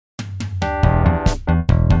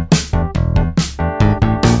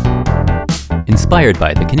Inspired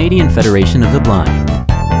by the Canadian Federation of the Blind.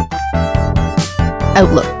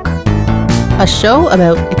 Outlook, a show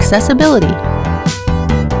about accessibility,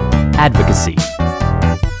 Advocacy,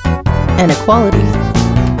 and equality.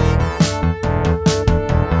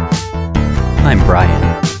 I'm Brian.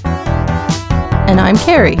 And I'm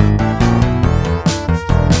Carrie.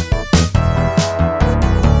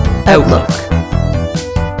 Outlook.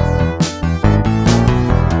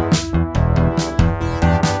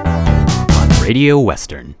 On Radio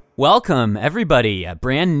Western. Welcome, everybody. A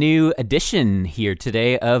brand new edition here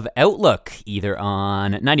today of Outlook, either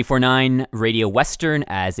on 94.9 Radio Western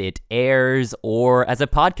as it airs or as a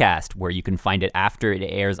podcast where you can find it after it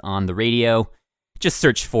airs on the radio. Just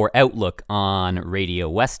search for Outlook on Radio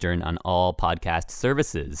Western on all podcast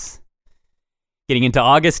services. Getting into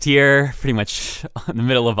August here, pretty much in the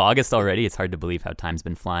middle of August already. It's hard to believe how time's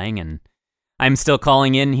been flying, and I'm still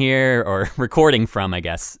calling in here, or recording from, I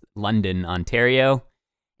guess, London, Ontario.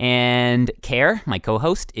 And Care, my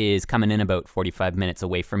co-host, is coming in about 45 minutes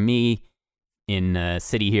away from me in a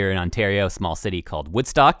city here in Ontario, a small city called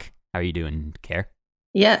Woodstock. How are you doing, Care?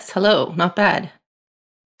 Yes, hello. Not bad.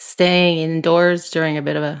 Staying indoors during a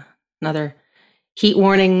bit of another heat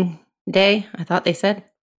warning day, I thought they said.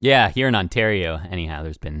 Yeah, here in Ontario, anyhow,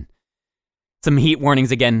 there's been some heat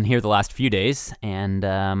warnings again here the last few days. And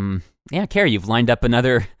yeah, Carrie, you've lined up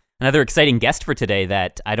another exciting guest for today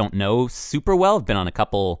that I don't know super well. I've been on a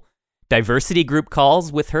couple diversity group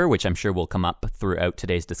calls with her, which I'm sure will come up throughout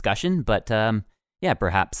today's discussion. But yeah,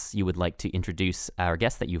 perhaps you would like to introduce our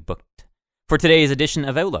guest that you've booked for today's edition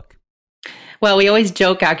of Outlook. Well, we always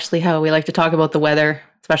joke, actually, how we like to talk about the weather,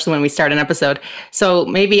 especially when we start an episode. So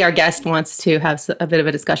maybe our guest wants to have a bit of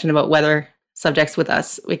a discussion about weather subjects with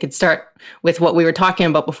us. We could start with what we were talking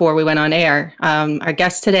about before we went on air. Our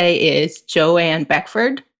guest today is Joanne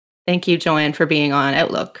Beckford. Thank you, Joanne, for being on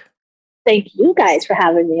Outlook. Thank you guys for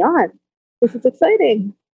having me on. This is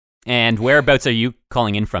exciting. And whereabouts are you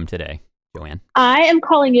calling in from today, Joanne? I am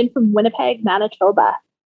calling in from Winnipeg, Manitoba.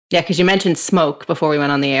 Yeah, because you mentioned smoke before we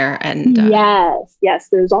went on the air. And yes,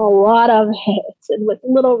 there's a lot of it. And with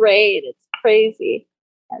little rain, it's crazy.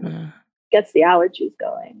 And gets the allergies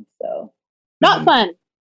going. So not fun.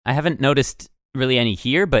 I haven't noticed really any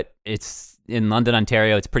here, but it's in London,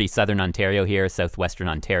 Ontario. It's pretty southern Ontario here, southwestern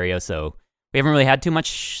Ontario. So we haven't really had too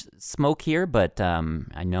much smoke here, but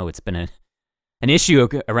I know it's been an issue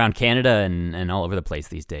around Canada and all over the place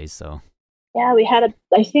these days. So yeah, we had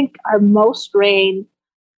I think our most rain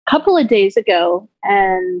a couple of days ago,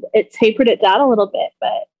 and it tapered it down a little bit,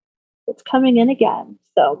 but it's coming in again.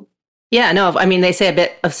 So yeah, no, I mean, they say a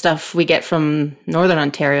bit of stuff we get from Northern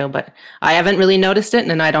Ontario, but I haven't really noticed it,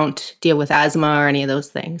 and I don't deal with asthma or any of those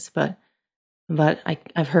things, but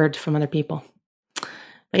I've heard from other people.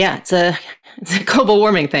 But yeah, it's a global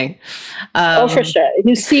warming thing. Oh, for sure.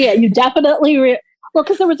 You see it. You definitely well,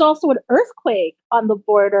 because there was also an earthquake on the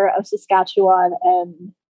border of Saskatchewan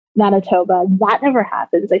and Manitoba. That never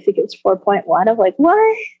happens. I think it was 4.1. I'm like,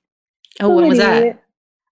 what? Oh, when was that?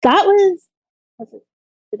 That was it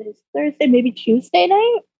today's Thursday, maybe Tuesday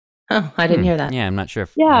night? Oh, I didn't hear that. Yeah, I'm not sure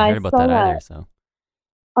if I heard about that either. So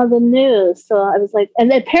on the news. So I was like,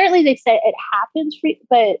 and apparently they say it happens,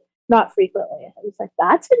 but not frequently. I was like,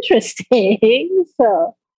 that's interesting.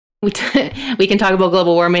 So we can talk about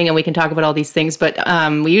global warming and we can talk about all these things, but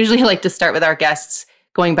we usually like to start with our guests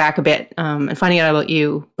going back a bit and finding out about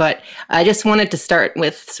you. But I just wanted to start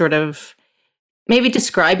with sort of maybe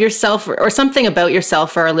describe yourself or something about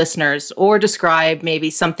yourself for our listeners, or describe maybe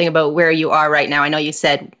something about where you are right now. I know you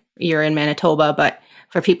said you're in Manitoba, but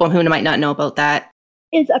for people who might not know about that.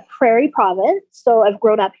 It's a prairie province, so I've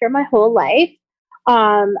grown up here my whole life.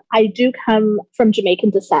 I do come from Jamaican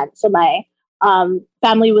descent, so my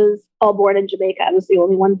family was all born in Jamaica. I was the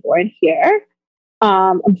only one born here.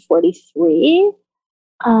 I'm 43.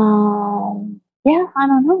 Yeah, I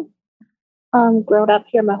don't know. Grown up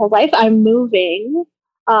here my whole life. I'm moving.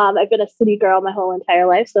 I've been a city girl my whole entire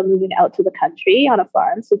life, so I'm moving out to the country on a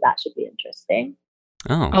farm, so that should be interesting.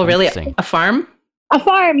 Oh, really? A farm? A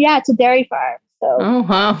farm, yeah, it's a dairy farm. So, oh,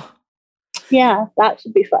 wow. Yeah, that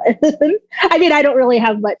should be fun. I mean, I don't really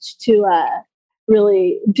have much to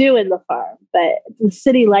really do in the farm, but the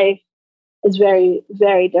city life is very,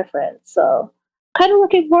 very different. So kind of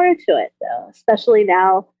looking forward to it, though, especially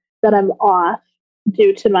now that I'm off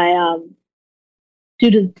due to my due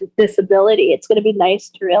to disability. It's going to be nice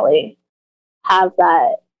to really have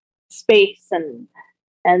that space and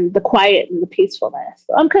the quiet and the peacefulness.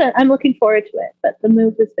 So I'm looking forward to it, but the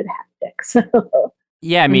move has been hectic. So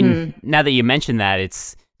yeah, I mean, now that you mention that,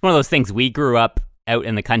 it's one of those things. We grew up out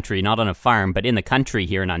in the country, not on a farm, but in the country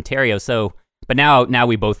here in Ontario. So But now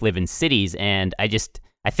we both live in cities, and I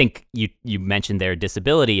think you mentioned their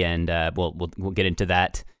disability, and we'll get into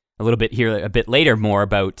that a little bit here a bit later, more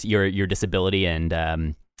about your disability and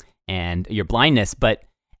your blindness. But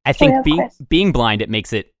I think being blind, it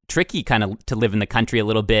makes it tricky kind of to live in the country a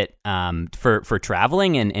little bit for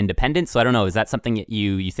traveling and independence. So I don't know, is that something that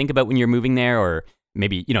you think about when you're moving there, or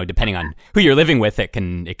maybe, depending on who you're living with, it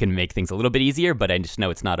can make things a little bit easier, but I just know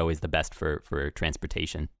it's not always the best for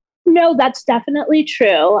transportation. No, that's definitely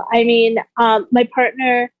true. I mean, my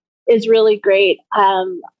partner is really great.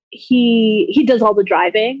 He does all the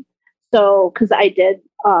driving. So, because I did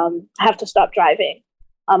have to stop driving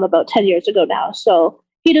about 10 years ago now. So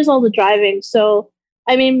he does all the driving. So,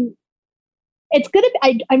 I mean, it's going to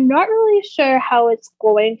be, I'm not really sure how it's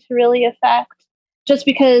going to really affect, just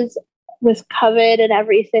because with COVID and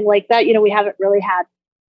everything like that, we haven't really had,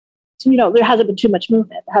 there hasn't been too much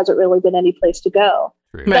movement. There hasn't really been any place to go.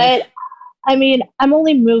 Right. But I mean, I'm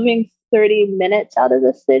only moving 30 minutes out of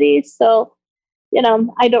the city. So,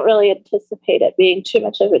 I don't really anticipate it being too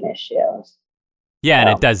much of an issue. Yeah,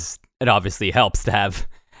 and it obviously helps to have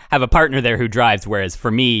a partner there who drives. Whereas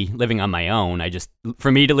for me, living on my own,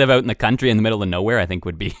 for me to live out in the country in the middle of nowhere, I think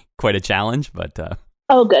would be quite a challenge. But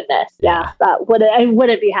oh goodness, yeah, that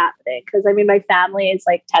wouldn't be happening, because I mean, my family is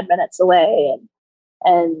like 10 minutes away,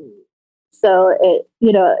 and so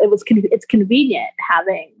it's convenient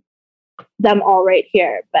having them all right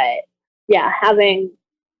here. But yeah, having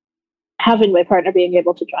my partner being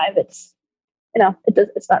able to drive, it's not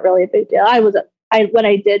really a big deal. When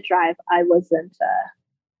I did drive, I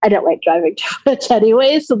didn't like driving too much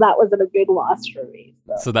anyway, so that wasn't a big loss for me.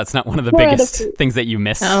 So that's not one of the biggest things that you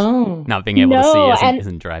miss, not being able to see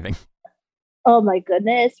isn't driving. Oh my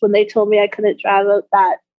goodness, when they told me I couldn't drive out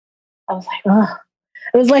that, I was like, oh,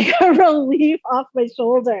 it was like a relief off my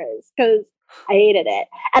shoulders, because I hated it.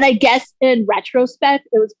 And I guess in retrospect,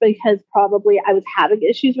 it was because probably I was having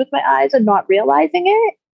issues with my eyes and not realizing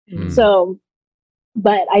it. Mm. So,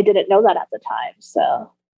 but I didn't know that at the time.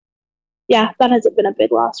 So yeah, that hasn't been a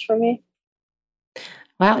big loss for me.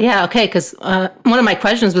 Wow. Yeah. Okay. Because one of my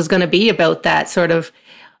questions was going to be about that sort of,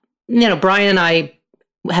 Brian and I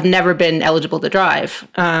have never been eligible to drive.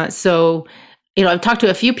 So, I've talked to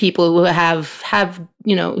a few people who have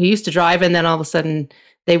who used to drive, and then all of a sudden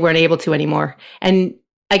they weren't able to anymore. And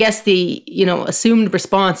I guess the, assumed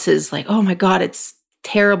response is like, oh my God, it's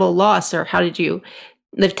terrible loss. Or how did you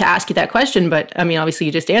live to ask you that question? But I mean, obviously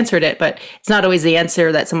you just answered it, but it's not always the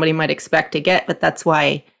answer that somebody might expect to get. But that's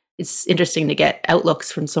why it's interesting to get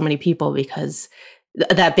outlooks from so many people, because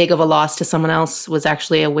that big of a loss to someone else was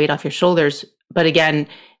actually a weight off your shoulders. But again,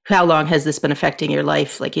 how long has this been affecting your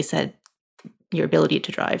life? Like you said, your ability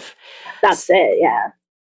to drive. That's it. Yeah.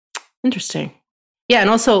 Interesting. Yeah. And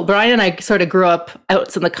also Brian and I sort of grew up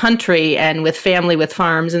out in the country and with family, with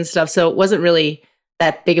farms and stuff. So it wasn't really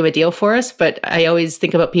that big of a deal for us. But I always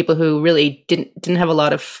think about people who really didn't have a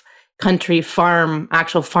lot of country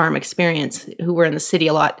actual farm experience, who were in the city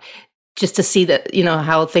a lot, just to see that,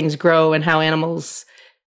 how things grow and how animals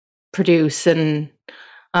produce. And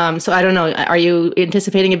so I don't know, are you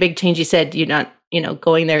anticipating a big change? You said you're not,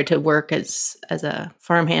 going there to work as a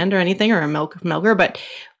farmhand or anything, or a milker, but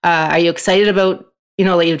are you excited about,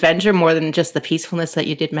 the adventure more than just the peacefulness that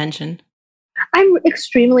you did mention? I'm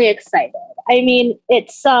extremely excited. I mean,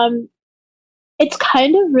 it's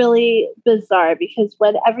kind of really bizarre, because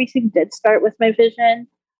when everything did start with my vision,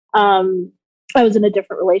 I was in a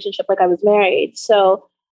different relationship, like I was married. So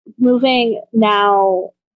moving now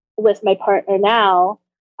with my partner now,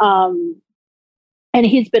 and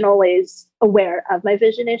he's been always aware of my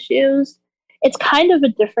vision issues, it's kind of a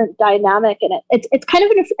different dynamic, and it's kind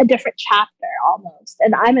of a different chapter almost.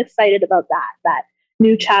 And I'm excited about that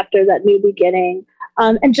new chapter, that new beginning,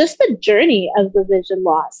 and just the journey of the vision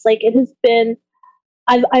loss. Like, it has been,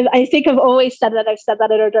 I think I've always said that. I've said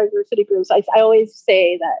that in our diversity groups. I always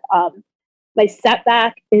say that my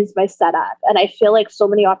setback is my setup, and I feel like so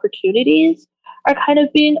many opportunities are kind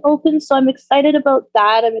of being open. So I'm excited about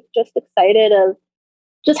that. I'm just excited of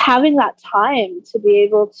just having that time to be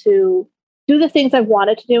able to do the things I've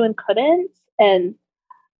wanted to do and couldn't. And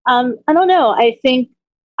I don't know. I think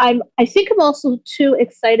I'm also too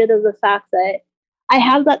excited of the fact that I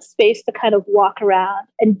have that space to kind of walk around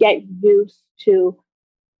and get used to.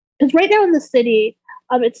 Because right now in the city,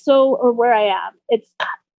 or where I am,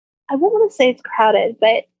 I won't want to say it's crowded,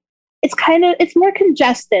 but it's more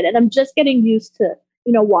congested, and I'm just getting used to,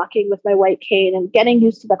 walking with my white cane and getting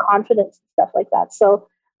used to the confidence and stuff like that. So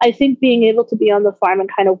I think being able to be on the farm and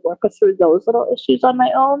kind of work through those little issues on my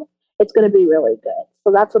own, it's going to be really good.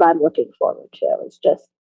 So that's what I'm looking forward to. It's just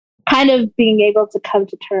kind of being able to come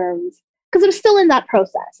to terms because I'm still in that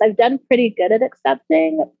process. I've done pretty good at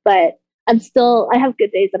accepting, but I have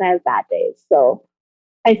good days and I have bad days. So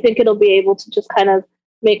I think it'll be able to just kind of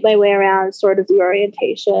make my way around sort of the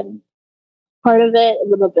orientation part of it,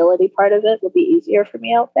 and the mobility part of it will be easier for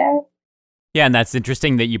me out there. Yeah, and that's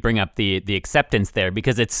interesting that you bring up the acceptance there,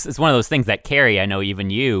 because it's one of those things that, Carrie, I know even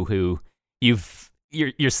you, who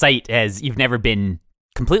your sight you've never been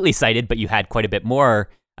completely sighted, but you had quite a bit more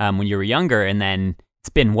when you were younger, and then it's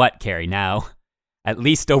been what, Carrie, now at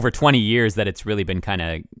least over 20 years that it's really been kind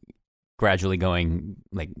of gradually going,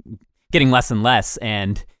 like, getting less and less,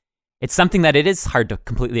 and it's something that it is hard to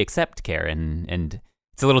completely accept, Karen, and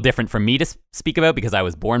it's a little different for me to speak about because I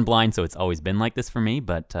was born blind, so it's always been like this for me,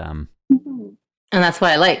 but and that's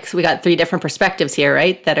what I like. So we got 3 different perspectives here,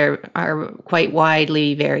 right? That are quite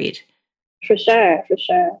widely varied. For sure.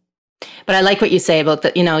 But I like what you say about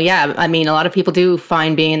that. I mean, a lot of people do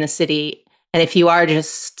find being in the city, and if you are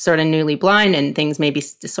just sort of newly blind and things maybe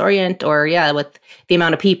disorient, or with the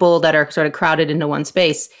amount of people that are sort of crowded into one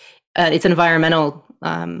space, it's an environmental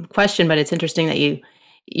question. But it's interesting that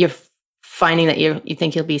you're finding that you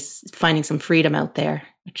think you'll be finding some freedom out there,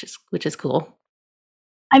 which is cool.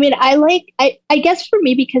 I mean, I guess for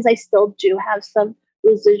me, because I still do have some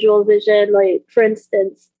residual vision, like, for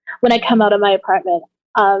instance, when I come out of my apartment,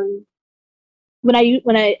 when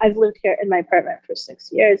I've lived here in my apartment for 6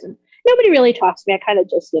 years and nobody really talks to me, I kind of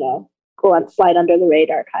just, go on, slide under the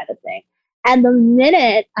radar kind of thing. And the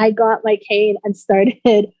minute I got my cane and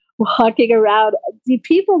started walking around, the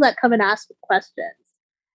people that come and ask questions,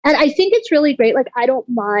 and I think it's really great. Like, I don't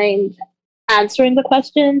mind answering the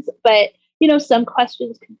questions, but some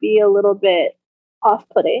questions could be a little bit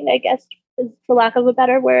off-putting, I guess, for lack of a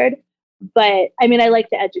better word. But I mean, I like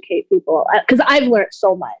to educate people because I've learned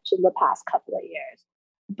so much in the past couple of years.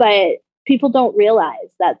 But people don't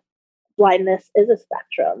realize that blindness is a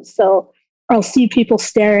spectrum. So I'll see people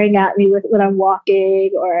staring at me when I'm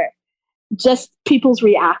walking, or just people's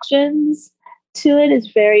reactions to it is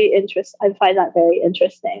very interesting. I find that very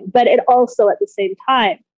interesting. But it also, at the same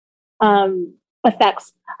time,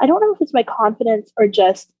 affects, I don't know if it's my confidence or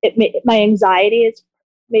just my anxiety is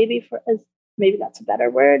maybe that's a better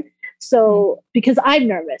word. So because I'm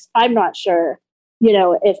nervous, I'm not sure,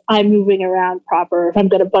 if I'm moving around proper, if I'm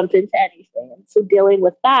going to bump into anything. And so dealing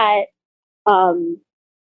with that,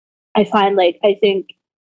 I find, like, I think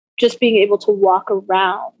just being able to walk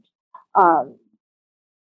around on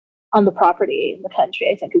the property in the country,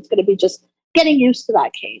 I think it's going to be just getting used to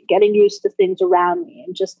that cane, getting used to things around me,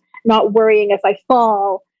 and just not worrying if I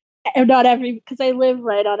fall. And because I live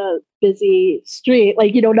right on a busy street,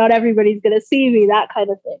 like, not everybody's going to see me, that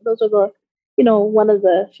kind of thing. Those are the, one of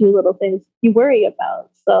the few little things you worry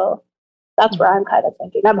about. So that's where I'm kind of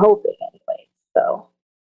thinking. I'm hoping anyway. So,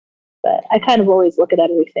 but I kind of always look at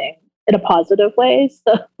everything in a positive way.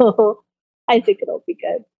 So I think it'll be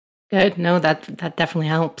good. Good. No, that definitely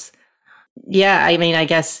helps. Yeah. I mean, I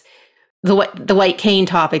guess the white cane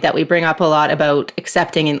topic that we bring up a lot about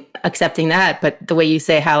accepting that, but the way you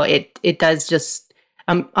say how it does just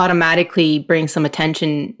automatically bring some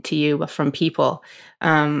attention to you from people,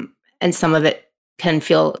 and some of it can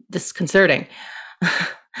feel disconcerting.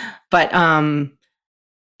 But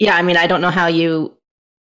yeah, I mean, I don't know how you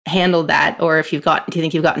handled that, or if do you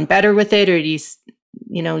think you've gotten better with it, or do you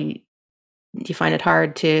find it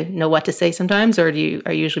hard to know what to say sometimes, or are you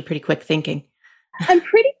usually pretty quick thinking? I'm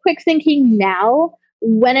pretty quick thinking now.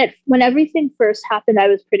 When everything first happened, I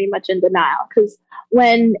was pretty much in denial, because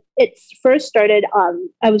when it first started,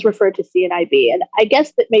 I was referred to CNIB, and I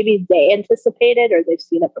guess that maybe they anticipated, or they've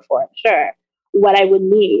seen it before, I'm sure, what I would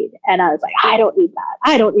need. And I was like, I don't need that.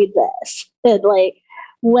 I don't need this. And like,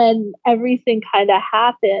 when everything kind of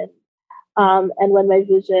happened, and when my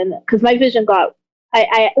vision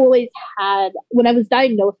I always had, when I was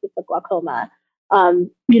diagnosed with the glaucoma,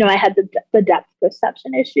 I had the depth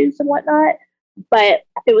perception issues and whatnot, but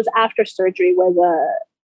it was after surgery where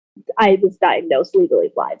I was diagnosed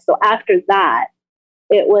legally blind. So after that,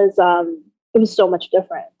 it was so much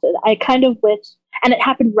different. And I kind of wish, and it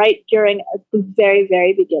happened right during the very,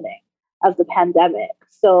 very beginning of the pandemic.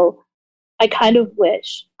 So I kind of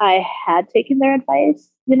wish I had taken their advice,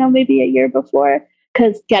 maybe a year before,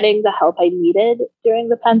 because getting the help I needed during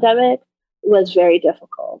the pandemic was very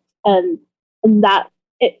difficult. And that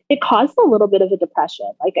it caused a little bit of a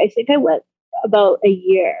depression. Like, I think I went about a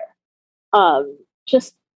year,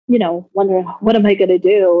 just, wondering, what am I going to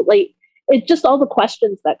do? Like, it's just all the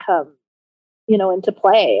questions that come, into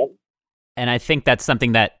play. And I think that's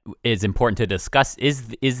something that is important to discuss is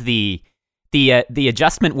the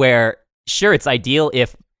adjustment where, sure, it's ideal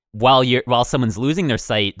if while someone's losing their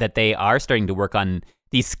sight, that they are starting to work on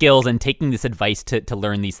these skills and taking this advice to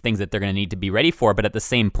learn these things that they're going to need to be ready for. But at the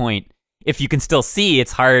same point, if you can still see,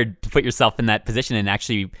 it's hard to put yourself in that position and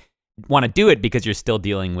actually want to do it because you're still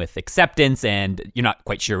dealing with acceptance and you're not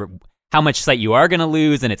quite sure how much sight you are going to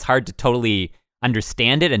lose, and it's hard to totally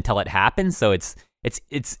understand it until it happens. So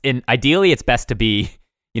ideally it's best to be,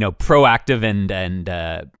 proactive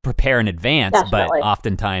and prepare in advance. Definitely. But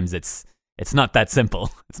oftentimes it's not that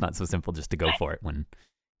simple. It's not so simple just to go for it when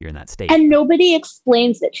you're in that state. And nobody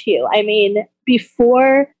explains it to you. I mean,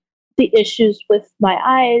 before the issues with my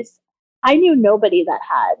eyes, I knew nobody that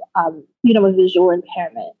had, a visual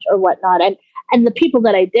impairment or whatnot. And the people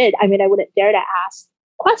that I did, I mean, I wouldn't dare to ask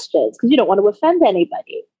questions because you don't want to offend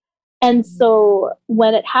anybody. And so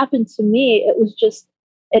when it happened to me, it was just,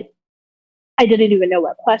 I didn't even know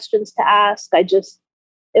what questions to ask.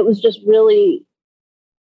 It was just really,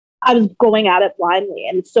 I was going at it blindly,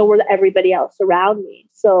 and so were everybody else around me.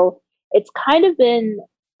 So it's kind of been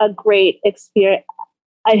a great experience.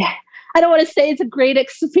 I don't want to say it's a great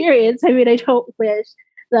experience. I mean, I don't wish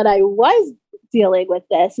that I was dealing with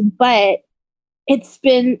this, but it's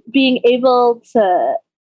been being able to,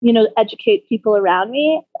 educate people around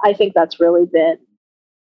me. I think that's really been,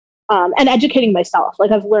 and educating myself.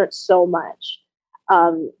 Like I've learned so much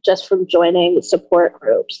just from joining support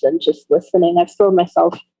groups and just listening. I've thrown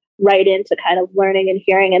myself right into kind of learning and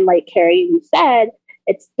hearing. And like Carrie, you said,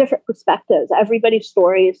 it's different perspectives. Everybody's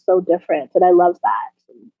story is so different. And I love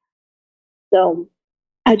that. So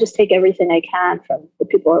I just take everything I can from the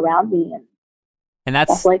people around me and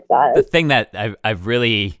that's stuff like that. The thing that I've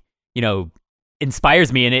really,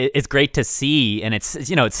 inspires me, and it's great to see. And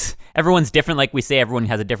it's everyone's different. Like we say, everyone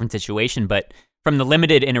has a different situation, but from the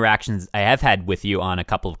limited interactions I have had with you on a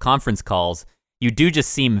couple of conference calls, you do just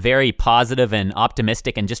seem very positive and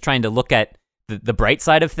optimistic and just trying to look at the bright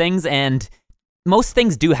side of things. And most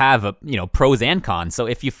things do have pros and cons. So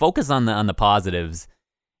if you focus on the positives,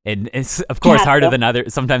 and it's of course harder than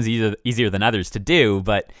others, sometimes easier than others to do,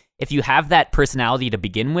 but if you have that personality to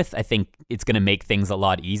begin with, I think it's going to make things a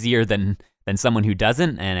lot easier than someone who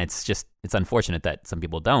doesn't. And it's unfortunate that some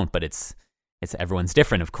people don't, but it's everyone's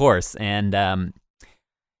different, of course. And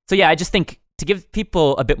so yeah, I just think to give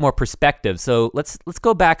people a bit more perspective. So let's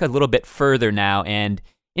go back a little bit further now and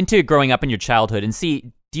into growing up in your childhood and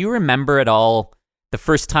see, do you remember at all the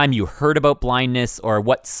first time you heard about blindness, or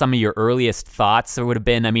what some of your earliest thoughts would have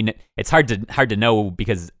been? I mean, it's hard to know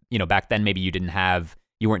because, back then maybe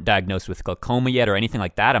you weren't diagnosed with glaucoma yet or anything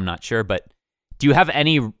like that. I'm not sure, but do you have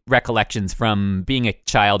any recollections from being a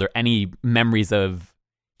child or any memories of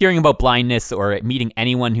hearing about blindness or meeting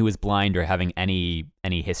anyone who was blind or having any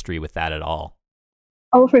history with that at all?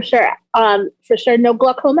 Oh, for sure. For sure. No,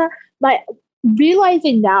 glaucoma.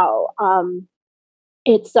 Realizing now,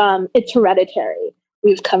 it's hereditary.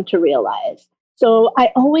 We've come to realize. So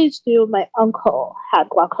I always knew my uncle had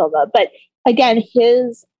glaucoma, but again,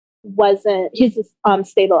 his is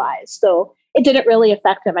stabilized. So it didn't really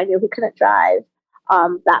affect him. I knew he couldn't drive,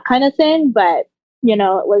 that kind of thing, but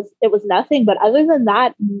it was nothing. But other than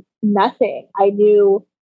that, nothing. I knew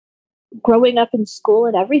growing up in school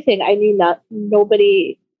and everything, I knew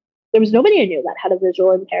nobody I knew that had a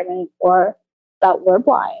visual impairment or that were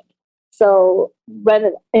blind. So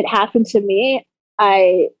when it happened to me,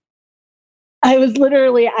 I was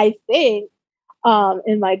literally, I think,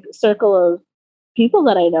 in my circle of people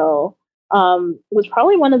that I know, was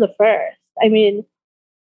probably one of the first. I mean,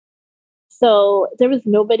 so there was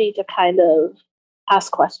nobody to kind of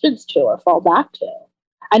ask questions to or fall back to.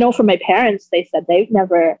 I know from my parents, they said they've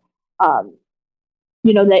never, I'm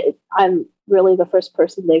really the first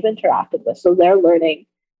person they've interacted with. So they're learning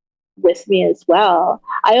with me as well.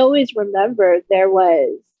 I always remember there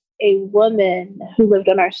was a woman who lived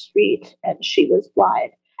on our street and she was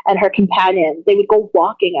blind, and her companion, they would go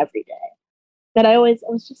walking every day. But I was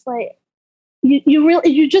just like,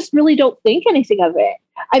 you just really don't think anything of it.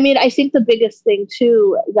 I mean, I think the biggest thing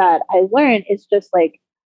too that I learned is just like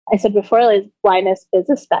I said before, like, blindness is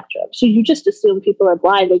a spectrum. So you just assume people are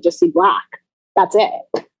blind, they just see black. That's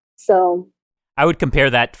it. So I would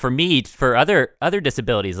compare that for me for other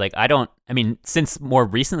disabilities. Like since more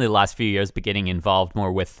recently, the last few years, getting involved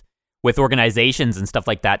more with organizations and stuff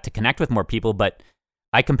like that to connect with more people. But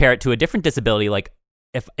I compare it to a different disability. Like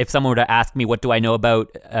if someone were to ask me, what do I know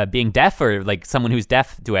about being deaf, or like someone who's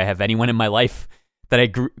deaf, do I have anyone in my life that I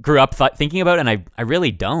grew up thinking about? And I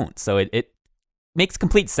really don't. So it makes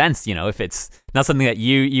complete sense. If it's not something that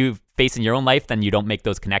you face in your own life, then you don't make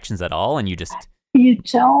those connections at all. And you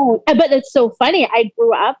don't. But it's so funny. I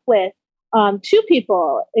grew up with two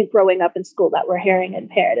people growing up in school that were hearing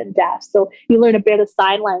impaired and deaf. So you learn a bit of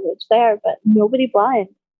sign language there, but nobody blind.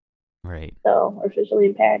 Right. So, or visually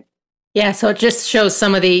impaired. Yeah. So it just shows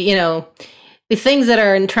some of the things that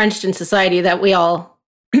are entrenched in society that we all,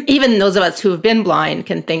 even those of us who have been blind,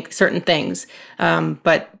 can think certain things.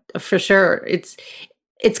 But for sure, it's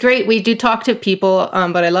great. We do talk to people,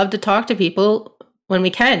 but I love to talk to people when we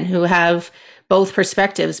can who have both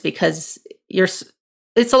perspectives, because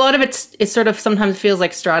it's a lot of it sort of sometimes feels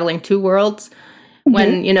like straddling two worlds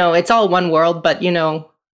when, it's all one world, but,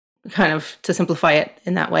 kind of to simplify it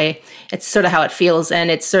in that way, it's sort of how it feels.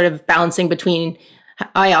 And it's sort of balancing between,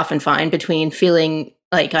 I often find, between feeling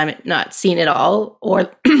like I'm not seen at all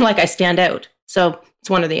or like I stand out. So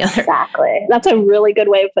it's one or the other. Exactly. That's a really good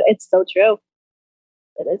way of putting it. It's so true.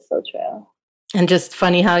 It is so true. And just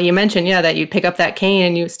funny how you mentioned, that you pick up that cane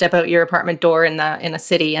and you step out your apartment door in a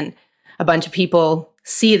city, and a bunch of people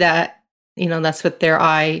see that, that's what their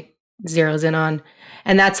eye zeroes in on.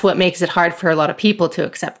 And that's what makes it hard for a lot of people to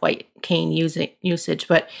accept white cane usage.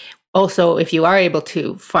 But also, if you are able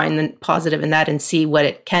to find the positive in that and see what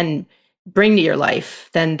it can bring to your life,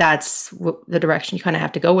 then that's the direction you kind of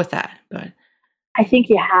have to go with that. But I think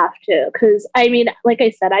you have to, because I mean, like I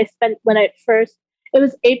said, it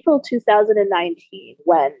was April 2019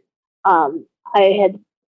 when I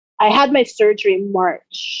had my surgery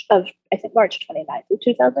March 29th of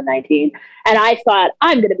 2019. And I thought,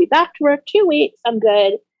 I'm going to be back to work 2 weeks. I'm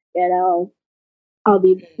good. I'll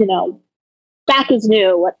be, back as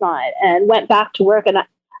new, whatnot. And went back to work. And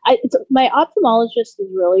my ophthalmologist is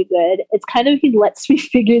really good. It's kind of, he lets me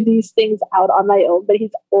figure these things out on my own, but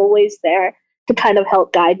he's always there to kind of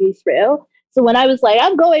help guide me through. So when I was like,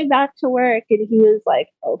 I'm going back to work, and he was like,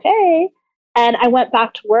 okay. And I went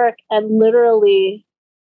back to work, and literally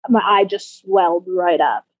my eye just swelled right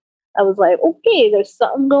up. I was like, okay, there's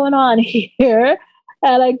something going on here.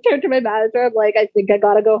 And I turned to my manager. I'm like, I think I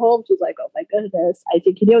got to go home. She's like, oh my goodness. I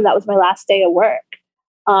think that was my last day of work.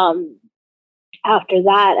 After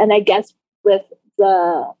that, and I guess with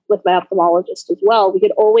my ophthalmologist as well, we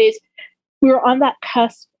were on that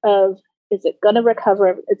cusp of, is it going to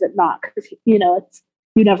recover? Is it not? Because, you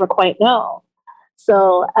never quite know.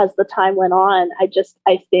 So as the time went on,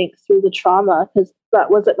 I think through the trauma, because that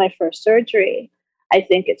wasn't my first surgery, I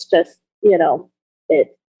think it's just,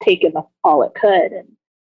 it taken all it could.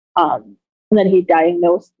 And then he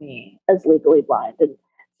diagnosed me as legally blind. And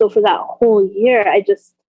so for that whole year, I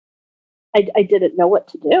didn't know what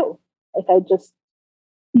to do. Like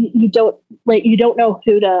you don't know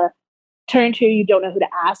who to turn to, you don't know who to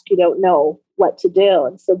ask, you don't know what to do.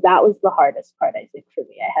 And so that was the hardest part, I think, for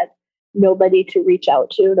me. I had nobody to reach out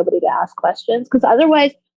to, nobody to ask questions, because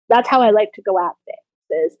otherwise that's how I like to go at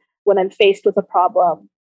things, is when I'm faced with a problem,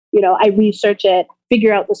 I research it,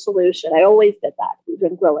 figure out the solution. I always did that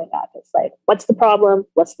even growing up. It's like, what's the problem?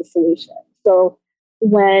 What's the solution? So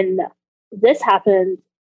when this happened,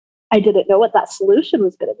 I didn't know what that solution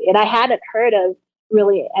was going to be. And I hadn't heard of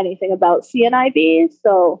really anything about CNIB.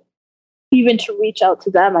 So even to reach out to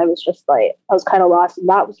them, I was kind of lost. And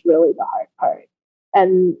that was really the hard part.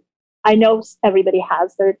 And I know everybody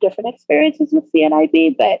has their different experiences with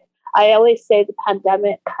CNIB, but I always say the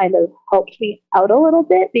pandemic kind of helped me out a little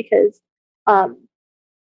bit, because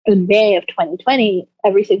in May of 2020,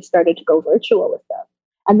 everything started to go virtual with them.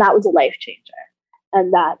 And that was a life changer.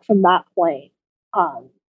 And that from that point,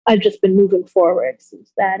 I've just been moving forward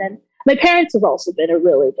since then. And my parents have also been a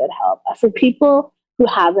really good help. For people who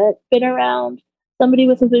haven't been around somebody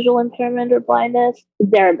with a visual impairment or blindness,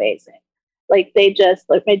 they're amazing. Like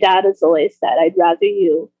my dad has always said, I'd rather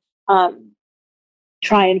you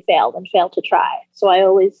try and fail than fail to try. So I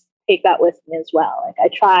always take that with me as well. Like I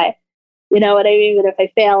try, you know what I mean? But if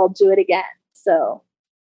I fail, I'll do it again. So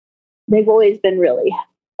they've always been really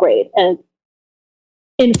great and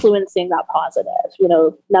influencing that positive.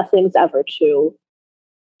 Nothing's ever too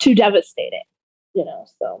devastating,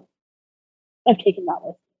 so I've taken that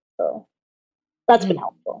with me. So that's been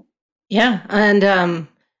helpful. Yeah. And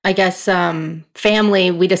I guess family,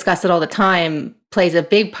 we discuss it all the time, plays a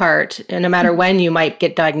big part. And no matter when you might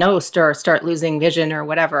get diagnosed or start losing vision or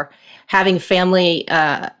whatever, having family,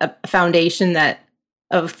 a foundation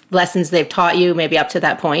of lessons they've taught you maybe up to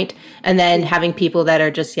that point, and then having people that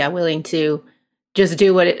are just willing to just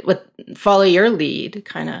do follow your lead,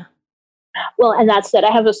 kind of. Well, and that's it.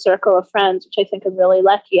 I have a circle of friends, which I think I'm really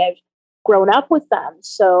lucky. I've grown up with them,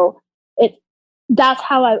 so that's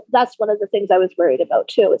one of the things I was worried about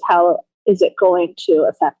too, is how is it going to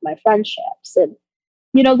affect my friendships? And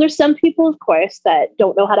there's some people, of course, that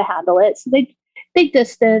don't know how to handle it, so they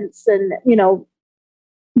distance, and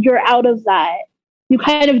you're out of that. You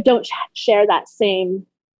kind of don't share that same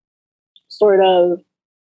sort of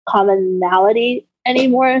commonality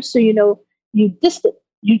anymore, so you distance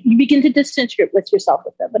you begin to distance with yourself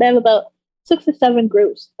with them. But I have about 6 or 7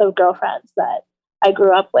 groups of girlfriends that I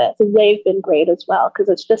grew up with, and they've been great as well, because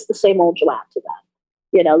it's just the same old Joanne to them.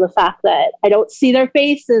 You know, the fact that I don't see their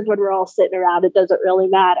faces when we're all sitting around, it doesn't really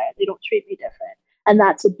matter. They don't treat me different. And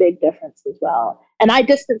that's a big difference as well. And I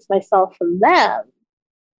distanced myself from them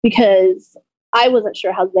because I wasn't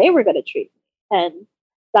sure how they were going to treat me. And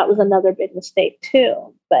that was another big mistake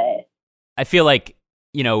too. But I feel like,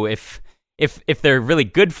 you know, if they're really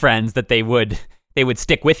good friends, that they would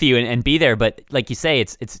stick with you and be there. But like you say,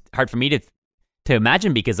 it's hard for me to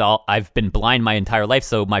imagine, because I've been blind my entire life.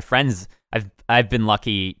 So my friends, I've been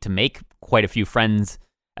lucky to make quite a few friends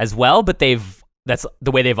as well, but that's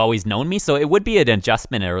the way they've always known me. So it would be an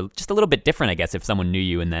adjustment, or just a little bit different, I guess, if someone knew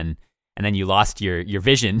you and then you lost your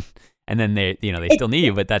vision, and then they still knew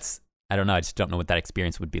you. But I don't know. I just don't know what that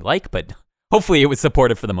experience would be like. But hopefully it was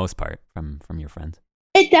supportive for the most part from your friends.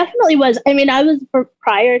 It definitely was. I mean, I was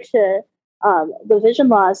prior to the vision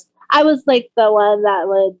loss. I was like the one that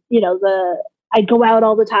would, I'd go out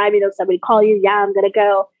all the time. Somebody call you, yeah, I'm gonna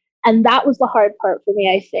go. And that was the hard part for me,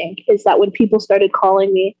 I think, is that when people started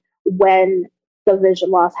calling me when the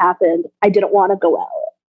vision loss happened, I didn't want to go out.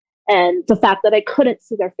 And the fact that I couldn't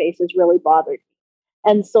see their faces really bothered me.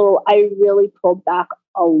 And so I really pulled back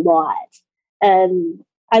a lot. And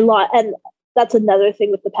that's another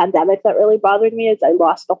thing with the pandemic that really bothered me, is I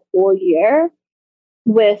lost a whole year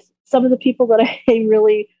with some of the people that I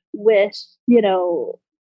really wish,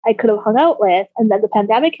 I could have hung out with. And then the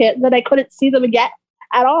pandemic hit, and then I couldn't see them again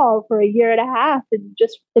at all for a year and a half.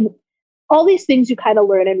 And all these things you kind of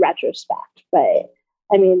learn in retrospect. But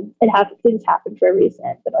I mean, things happen for a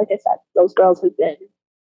reason. But like I said, those girls have been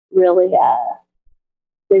really,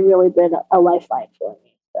 they've really been a lifeline for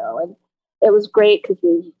me. So, and it was great because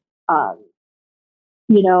we,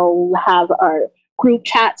 have our group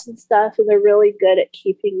chats and stuff, and they're really good at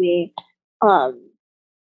keeping me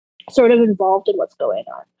sort of involved in what's going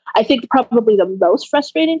on. I think probably the most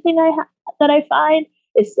frustrating thing that I find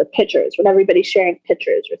is the pictures, when everybody's sharing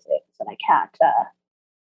pictures or things, and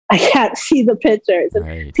I can't see the pictures. And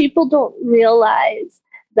right. People don't realize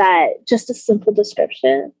that just a simple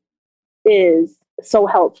description is so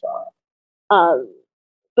helpful.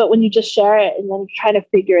 But when you just share it and then try to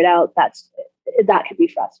figure it out, that can be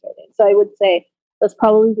frustrating. So I would say that's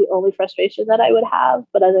probably the only frustration that I would have.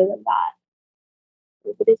 But other than that,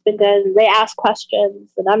 everybody's been good. They ask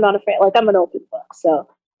questions, and I'm not afraid. Like, I'm an open book, so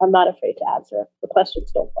I'm not afraid to answer. The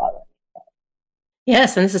questions don't bother me.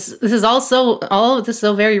 Yes, and this is also all of this is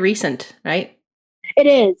so very recent, right? It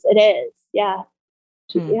is. Yeah.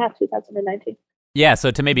 Yeah, 2019. Yeah, so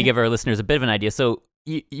to maybe give our listeners a bit of an idea, so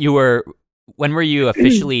when were you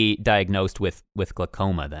officially diagnosed with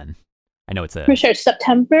glaucoma then? I know it's For sure,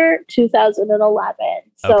 September 2011.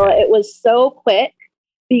 So Okay. It was so quick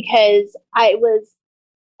because I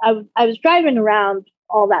was driving around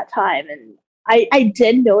all that time, and I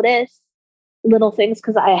did notice little things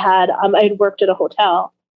because I had worked at a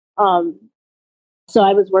hotel. So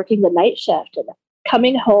I was working the night shift, and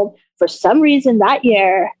coming home, for some reason that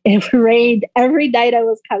year, it rained every night I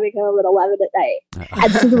was coming home at 11 at night.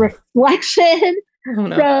 And so the reflection from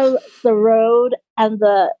the road and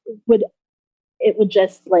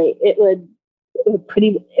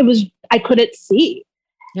I couldn't see.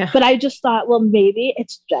 Yeah. But I just thought, well, maybe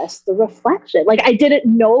it's just the reflection. Like, I didn't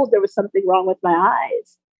know there was something wrong with my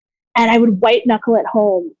eyes. And I would white knuckle at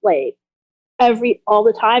home, like all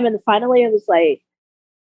the time. And finally I was like,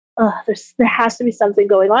 there has to be something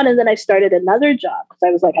going on. And then I started another job because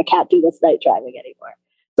I was like, I can't do this night driving anymore.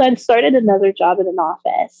 So I started another job in an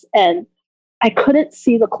office, and I couldn't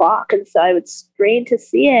see the clock. And so I would strain to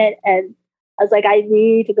see it. And I was like, I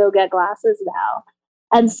need to go get glasses now.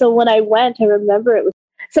 And so when I went, I remember it was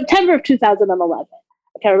September of 2011.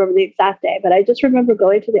 I can't remember the exact day, but I just remember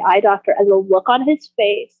going to the eye doctor, and the look on his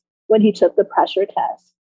face when he took the pressure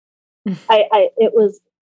test. It was,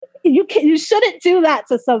 you shouldn't do that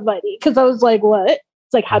to somebody. Cause I was like, what?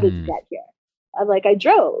 It's like, how did you get here? I'm like, I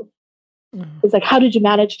drove. It's like, how did you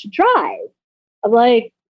manage to drive? I'm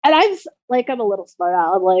like, and I'm a little smart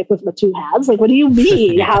out. I'm like, with my two hands, like, what do you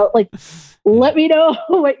mean? How, like, let me know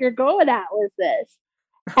what you're going at with this.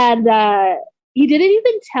 And he didn't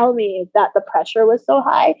even tell me that the pressure was so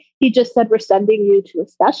high. He just said, we're sending you to a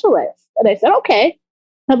specialist. And I said, okay.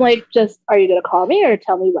 I'm like, are you going to call me or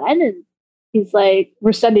tell me when? And he's like,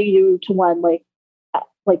 we're sending you to one like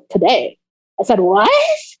today. I said, what?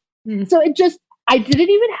 So I didn't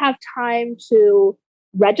even have time to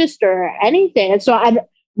register or anything. And so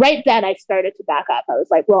right then I started to back up. I was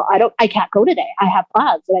like, well, I can't go today. I have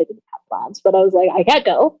plans. And I didn't have plans, but I was like, I can't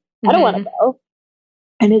go. I don't want to go.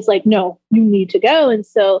 And it's like, no, you need to go. And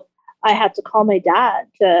so I had to call my dad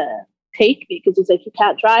to take me because he's like, you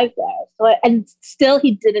can't drive there. And still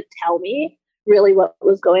he didn't tell me really what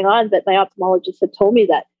was going on. But my ophthalmologist had told me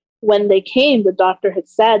that when they came, the doctor had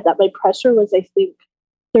said that my pressure was, I think,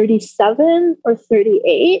 37 or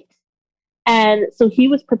 38. And so he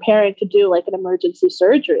was preparing to do like an emergency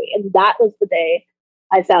surgery. And that was the day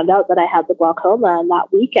I found out that I had the glaucoma. And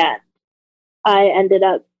that weekend, I ended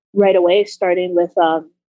up right away starting with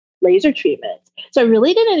laser treatment. So I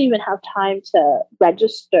really didn't even have time to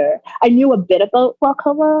register. I knew a bit about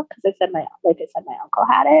glaucoma because I said my uncle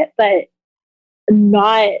had it, but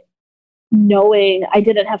not knowing, I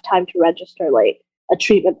didn't have time to register like a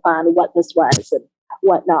treatment plan, what this was and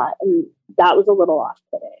whatnot. And that was a little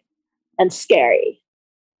off-putting and scary.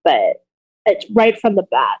 But it's right from the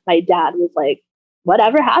bat, my dad was like,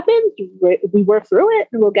 whatever happens, we work through it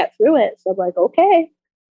and we'll get through it. So I'm like, okay.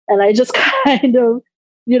 And I just kind of,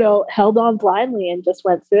 held on blindly and just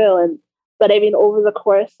went through. But I mean, over the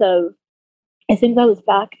course of, I think that was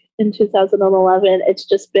back in 2011, it's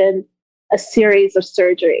just been a series of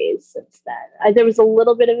surgeries since then. There was a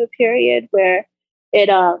little bit of a period where it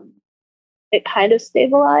kind of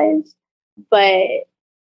stabilized, but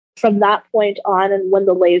from that point on, and when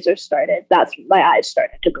the laser started, that's my eyes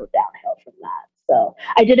started to go downhill from that. So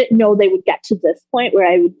I didn't know they would get to this point where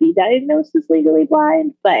I would be diagnosed as legally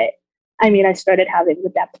blind, but I mean, I started having the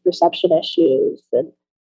depth perception issues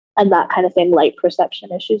and that kind of thing, light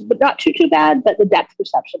perception issues, but not too bad, but the depth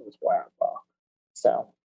perception was horrible. So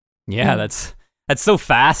yeah, that's so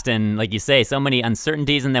fast, and like you say, so many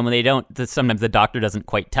uncertainties, and then when they don't, sometimes the doctor doesn't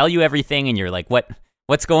quite tell you everything, and you're like,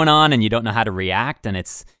 what's going on, and you don't know how to react, and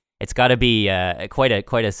it's got to be quite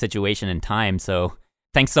a situation and time. So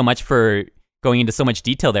thanks so much for going into so much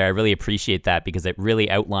detail there. I really appreciate that because it really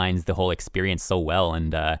outlines the whole experience so well,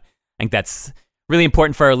 and I think that's really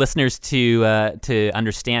important for our listeners to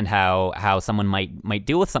understand how someone might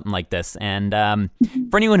deal with something like this. And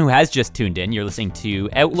for anyone who has just tuned in, you're listening to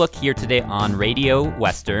Outlook here today on Radio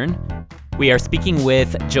Western. We are speaking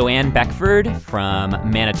with Joanne Beckford from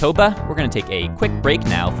Manitoba. We're going to take a quick break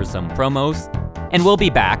now for some promos, and we'll be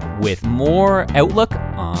back with more Outlook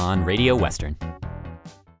on Radio Western.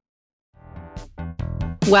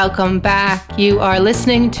 Welcome back. You are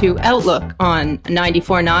listening to Outlook on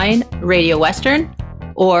 94.9 Radio Western,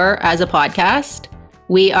 or as a podcast.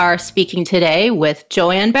 We are speaking today with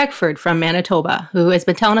Joanne Beckford from Manitoba, who has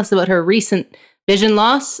been telling us about her recent vision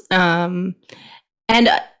loss. And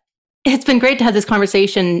it's been great to have this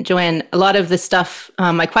conversation, Joanne. A lot of the stuff,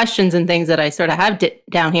 my questions and things that I sort of have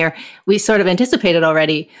down here, we sort of anticipated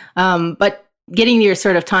already. But getting your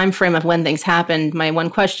sort of time frame of when things happened, my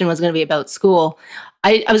one question was going to be about school.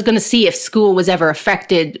 I was going to see if school was ever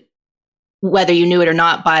affected, whether you knew it or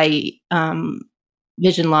not, by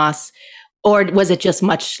vision loss, or was it just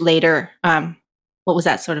much later? What was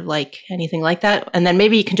that sort of like? Anything like that? And then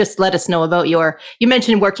maybe you can just let us know about you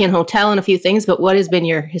mentioned working in a hotel and a few things, but what has been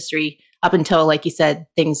your history up until, like you said,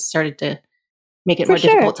 things started to make it more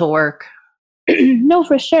difficult to work? No,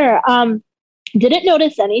 for sure. Didn't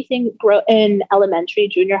notice anything in elementary,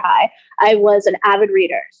 junior high. I was an avid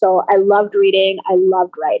reader. So I loved reading. I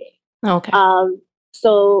loved writing. Okay.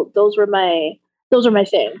 So those were my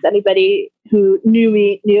things. Anybody who knew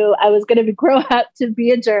me knew I was going to grow up to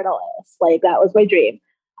be a journalist. Like that was my dream.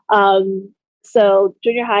 So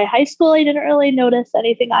junior high, high school, I didn't really notice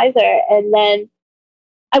anything either. And then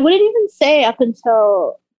I wouldn't even say up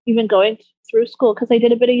until even going through school, because I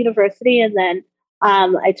did a bit of university, and then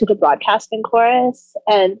I took a broadcasting course,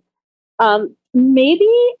 and maybe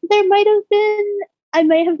I might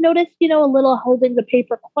have noticed, a little holding the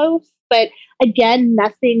paper close, but again,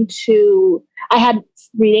 I had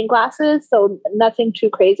reading glasses, so nothing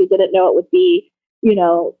too crazy. Didn't know it would be,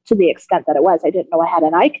 to the extent that it was. I didn't know I had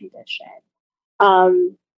an eye condition.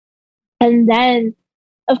 And then,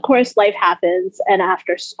 of course, life happens. And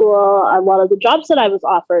after school, a lot of the jobs that I was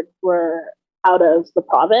offered were out of the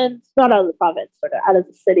province, not out of the province, sort of out of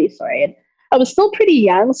the city, sorry. And I was still pretty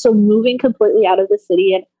young, so moving completely out of the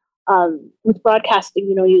city. And with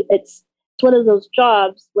broadcasting, it's one of those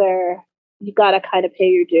jobs where you got to kind of pay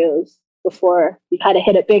your dues before you kind of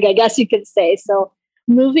hit it big, I guess you could say. So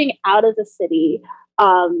moving out of the city,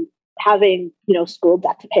 having, school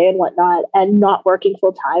debt to pay and whatnot, and not working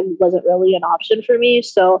full time wasn't really an option for me.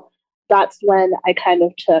 So that's when I kind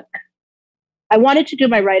of I wanted to do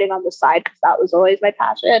my writing on the side because that was always my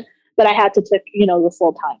passion, but I had to take, the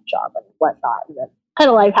full-time job and whatnot. And then kind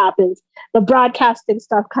of life happens. The broadcasting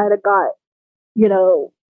stuff kind of got,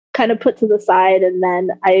 kind of put to the side. And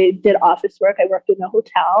then I did office work. I worked in a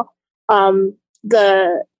hotel.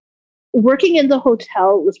 The working in the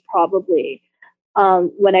hotel was probably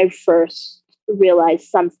when I first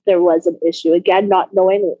realized there was an issue. Again, not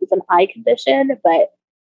knowing it was an eye condition, but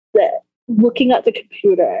looking at the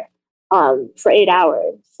computer for 8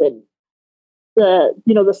 hours and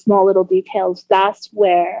the small little details, that's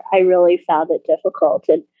where I really found it difficult.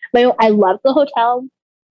 And I loved the hotel.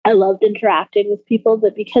 I loved interacting with people,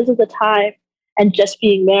 but because of the time and just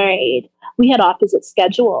being married, we had opposite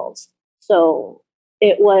schedules. So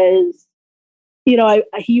it was,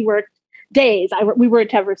 he worked days. We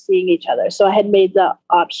weren't ever seeing each other. So I had made the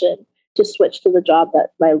option to switch to the job that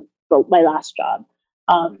my last job.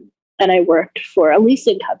 And I worked for a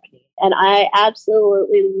leasing company, and I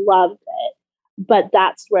absolutely loved it. But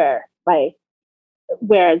that's where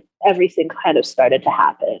everything kind of started to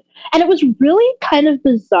happen. And it was really kind of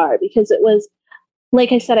bizarre because it was,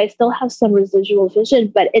 like I said, I still have some residual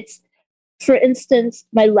vision, but it's, for instance,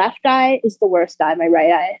 my left eye is the worst eye. My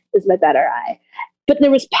right eye is my better eye. But there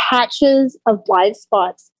was patches of blind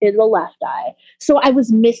spots in the left eye. So I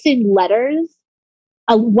was missing letters,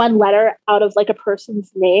 one letter out of like a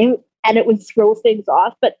person's name, and it would throw things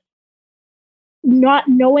off. But not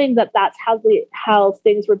knowing that that's how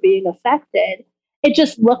things were being affected, it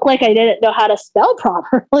just looked like I didn't know how to spell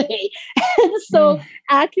properly. And so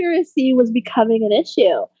accuracy was becoming an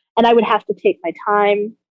issue. And I would have to take my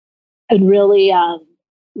time and really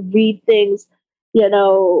read things,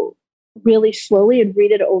 really slowly and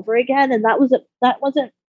read it over again. And that wasn't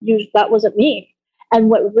me. And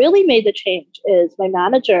what really made the change is my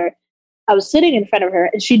manager, I was sitting in front of her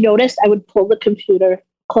and she noticed I would pull the computer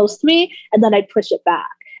close to me and then I'd push it back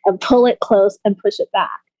and pull it close and push it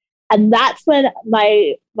back. And that's when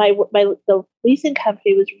the leasing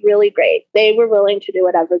company was really great. They were willing to do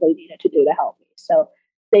whatever they needed to do to help me. So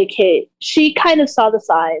she kind of saw the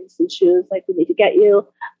signs and she was like, we need to get you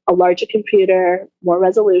a larger computer, more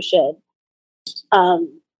resolution,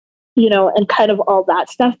 and kind of all that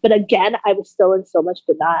stuff. But again, I was still in so much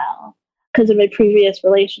denial because of my previous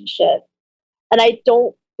relationship. And I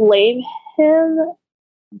don't blame him,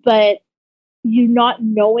 but you not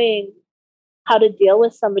knowing how to deal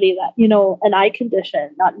with somebody that, an eye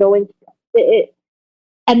condition, not knowing it,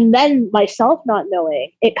 and then myself not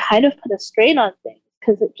knowing, it kind of put a strain on things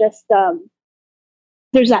because it just,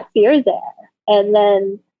 there's that fear there. And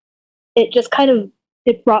then it just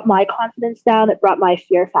it brought my confidence down. It brought my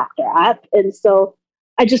fear factor up. And so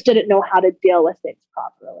I just didn't know how to deal with things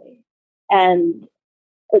properly. And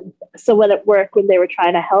so when at work, when they were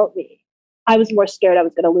trying to help me, I was more scared I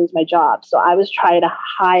was going to lose my job. So I was trying to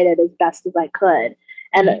hide it as best as I could.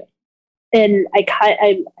 And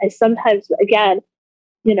I sometimes, again,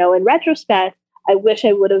 in retrospect, I wish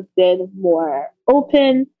I would have been more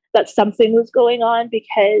open that something was going on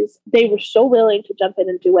because they were so willing to jump in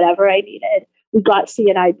and do whatever I needed. We got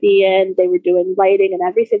CNIB in, they were doing lighting and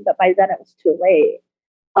everything, but by then it was too late.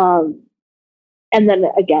 And then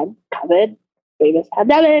again, COVID, famous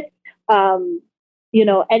pandemic,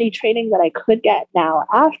 any training that I could get now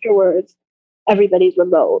afterwards, everybody's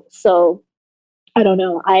remote. So I don't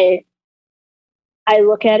know. I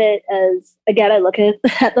look at it as, again, I look at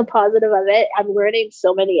the positive of it. I'm learning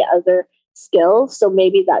so many other skills. So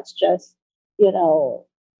maybe that's just,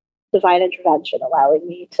 divine intervention allowing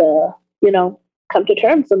me to, come to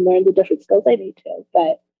terms and learn the different skills I need to.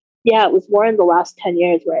 But yeah, it was more in the last 10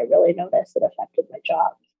 years where I really noticed it affected my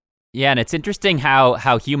job. Yeah. And it's interesting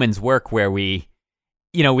how humans work where we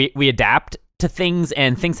adapt to things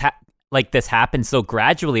and things like this happen so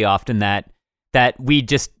gradually often that we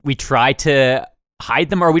try to hide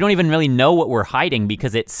them, or we don't even really know what we're hiding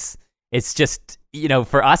because it's just,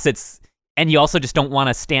 for us, and you also just don't want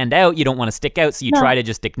to stand out. You don't want to stick out. So you try to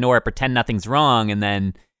just ignore it, pretend nothing's wrong. And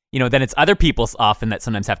then, then it's other people often that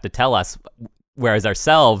sometimes have to tell us, whereas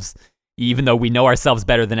ourselves, even though we know ourselves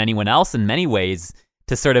better than anyone else in many ways,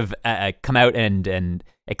 to sort of come out and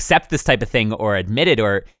accept this type of thing or admit it,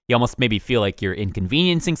 or you almost maybe feel like you're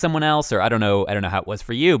inconveniencing someone else, or I don't know how it was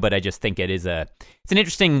for you, but I just think it's an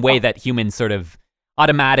interesting way that humans sort of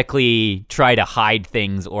automatically try to hide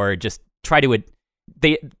things or just try to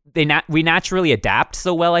we naturally adapt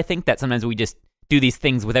so well, I think, that sometimes we just do these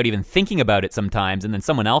things without even thinking about it sometimes, and then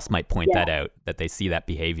someone else might point that out, that they see that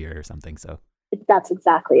behavior or something. So that's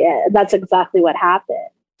exactly it. That's exactly what happened.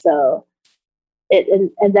 So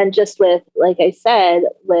and then just with, like I said,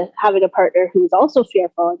 with having a partner who's also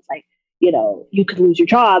fearful, it's like, you could lose your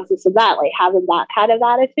job, this and that, like having that kind of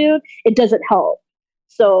attitude, it doesn't help.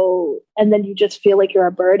 So, and then you just feel like you're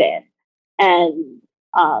a burden. And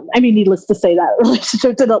needless to say, that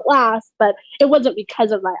relationship didn't last, but it wasn't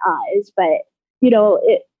because of my eyes, but,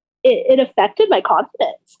 it affected my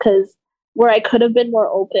confidence because where I could have been more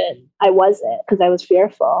open, I wasn't because I was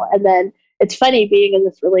fearful. And then it's funny being in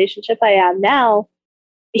this relationship I am now,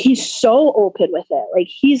 he's so open with it. Like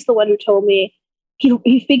he's the one who told me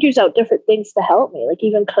he figures out different things to help me, like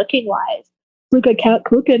even cooking wise. Like I can't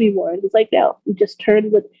cook anymore. And he's like, no, we just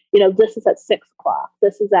turned with, this is at 6:00.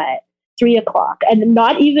 This is at 3:00. And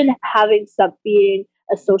not even having stuff being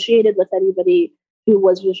associated with anybody who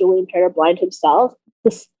was visually impaired or blind himself.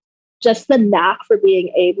 Just the knack for being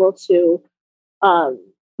able to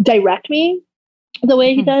direct me the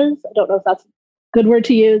way he does. I don't know if that's a good word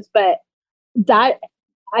to use, but that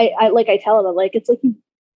I tell him, I'm like, it's like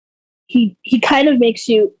he kind of makes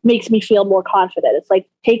me feel more confident. It's like,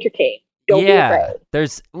 take your cane. Don't be afraid.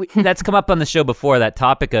 That's come up on the show before, that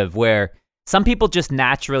topic of where some people just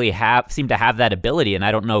naturally seem to have that ability, and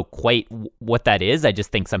I don't know quite what that is. I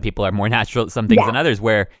just think some people are more natural at some things than others,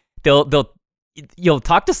 where you'll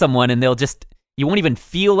talk to someone and you won't even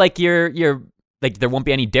feel like you're like, there won't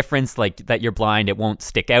be any difference, like that you're blind. It won't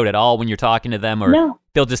stick out at all when you're talking to them, or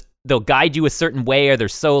they'll guide you a certain way, or they're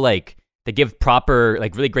so like, they give proper,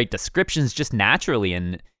 like really great descriptions just naturally.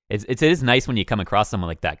 And it is nice when you come across someone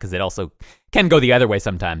like that, because it also can go the other way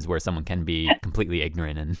sometimes, where someone can be completely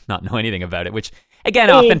ignorant and not know anything about it, which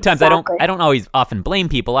again, oftentimes I don't always often blame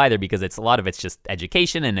people either, because a lot of it's just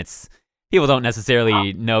education, and people don't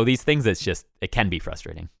necessarily know these things. It can be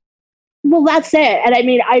frustrating. Well, that's it. And I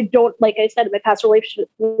mean, I don't, like I said, in my past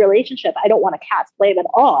relationship, I don't want to cast blame at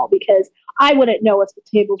all, because I wouldn't know if the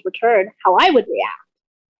tables were turned how I would react.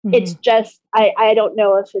 Mm-hmm. It's just, I don't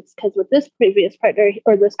know if it's because with this previous partner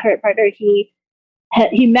or this current partner, he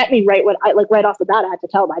met me right off the bat. I had to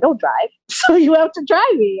tell him I don't drive, so you have to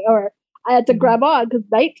drive me, or I had to grab on because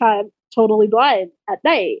nighttime, totally blind at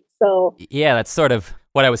night. So yeah, that's sort of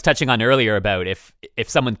what I was touching on earlier about if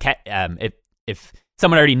someone if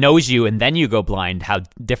someone already knows you and then you go blind, how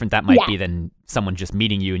different that might be than someone just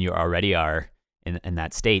meeting you and you already are in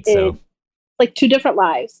that state. So like two different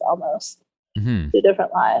lives almost. Mm-hmm. 2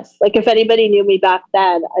 different lives. Like if anybody knew me back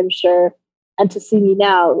then, I'm sure, and to see me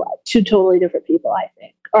now, 2 totally different people, I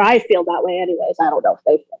think. Or I feel that way anyways. I don't know if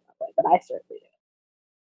they feel that way, but I certainly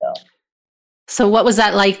do. So what was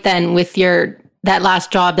that like then with that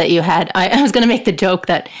last job that you had? I was going to make the joke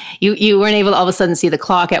that you weren't able to all of a sudden see the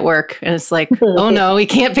clock at work, and it's like, oh no, we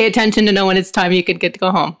can't pay attention to know when it's time you could get to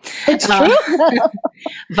go home. It's true.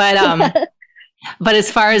 But as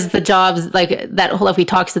far as the jobs, like that whole, if we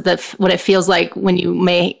talk to what it feels like when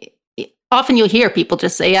often you'll hear people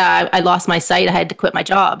just say, yeah, I lost my sight, I had to quit my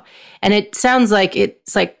job. And it sounds like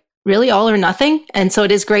it's like really all or nothing. And so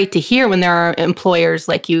it is great to hear when there are employers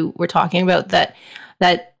like you were talking about that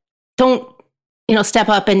don't, step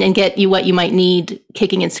up and get you what you might need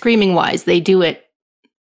kicking and screaming wise. They do it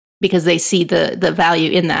because they see the value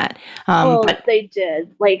in that. But they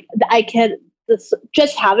did. Like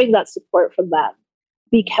just having that support from them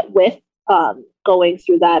with going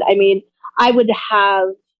through that. I mean, I would have,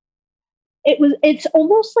 it's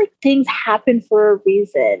almost like things happen for a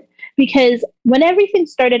reason, because when everything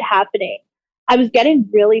started happening, I was getting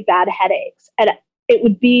really bad headaches, and it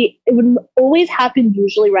would always happen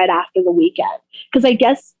usually right after the weekend. Because I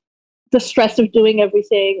guess the stress of doing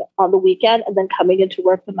everything on the weekend and then coming into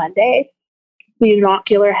work the Monday, the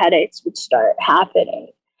inocular headaches would start happening.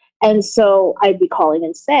 And so I'd be calling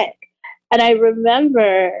in sick. And I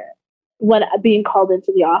remember when being called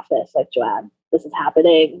into the office, like, Joanne, this is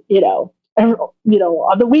happening,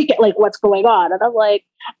 on the weekend, like, what's going on? And I'm like,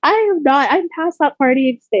 I'm past that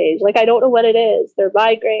partying stage. Like, I don't know what it is. They're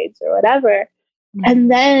migraines or whatever. Mm-hmm.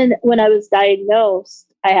 And then when I was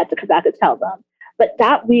diagnosed, I had to come back and tell them. But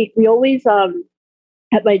that week, we always,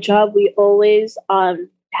 at my job, we always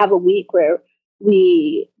have a week where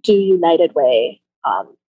we do United Way.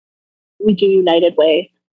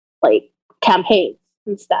 Like campaigns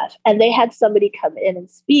and stuff. And they had somebody come in and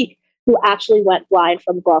speak who actually went blind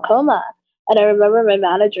from glaucoma. And I remember my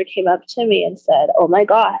manager came up to me and said, oh my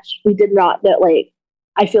gosh, we did not know, like,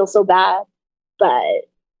 I feel so bad, but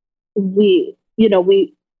we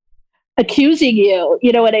accusing you,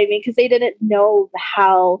 you know what I mean? Because they didn't know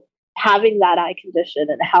how having that eye condition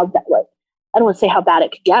and how that, like, I don't want to say how bad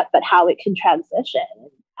it could get, but how it can transition.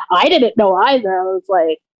 I didn't know either. I was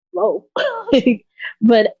like, whoa.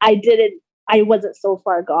 But I wasn't so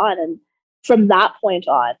far gone. And from that point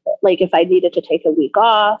on, like if I needed to take a week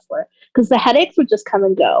off, or because the headaches would just come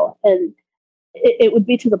and go, and it would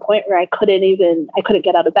be to the point where I couldn't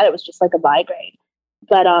get out of bed. It was just like a migraine.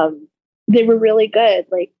 But they were really good.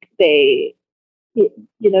 Like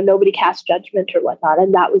nobody cast judgment or whatnot.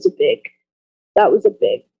 And that was a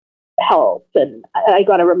big help. And I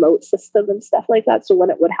got a remote system and stuff like that. So when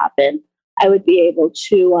it would happen, I would be able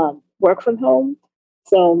to work from home.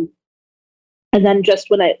 So, and then just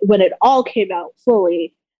when it all came out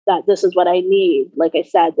fully that this is what I need, like I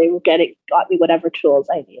said, they got me whatever tools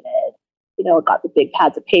I needed. Got the big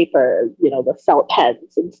pads of paper, the felt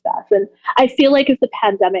pens and stuff. And I feel like if the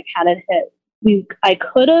pandemic hadn't hit, I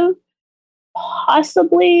could have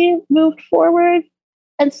possibly moved forward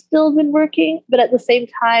and still been working. But at the same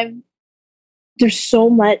time, there's so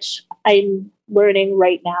much I'm learning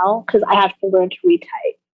right now because I have to learn to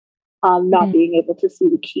retype. Not being able to see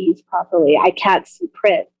the keys properly. I can't see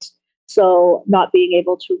print. So not being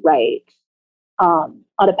able to write on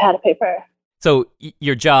a pad of paper. So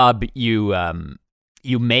your job, you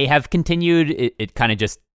may have continued. It kind of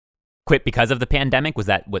just quit because of the pandemic. Was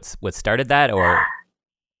that what started that, or?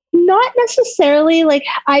 Not necessarily. Like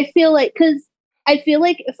I feel like if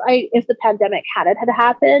the pandemic had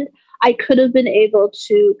happened, I could have been able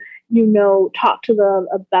to talk to them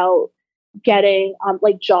about getting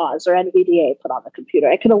like JAWS or NVDA put on the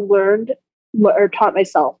computer. I could have learned or taught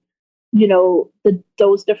myself,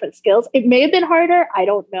 those different skills. It may have been harder. I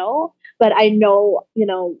don't know. But I know,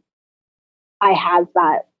 I have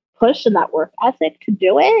that push and that work ethic to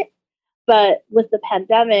do it. But with the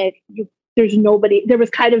pandemic, there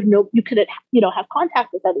was kind of you couldn't, have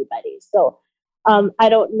contact with anybody. So I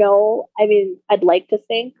don't know. I mean, I'd like to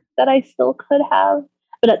think that I still could have,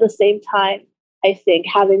 but at the same time, I think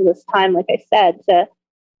having this time, like I said,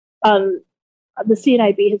 the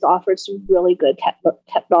CNIB has offered some really good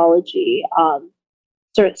technology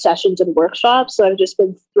certain sessions and workshops. So I've just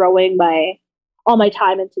been throwing all my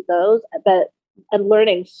time into those, and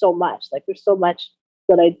learning so much. Like there's so much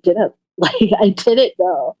that I didn't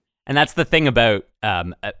know. And that's the thing about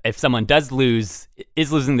if someone is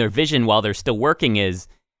losing their vision while they're still working is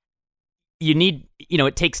you need,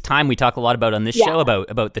 it takes time. We talk a lot about on this show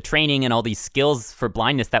about the training and all these skills for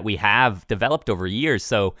blindness that we have developed over years.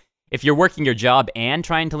 So if you're working your job and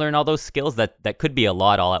trying to learn all those skills, that could be a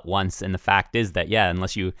lot all at once. And the fact is that,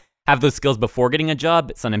 unless you have those skills before getting a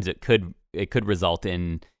job, sometimes it could result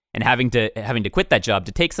in having to quit that job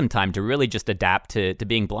to take some time to really just adapt to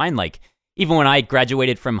being blind. Like even when I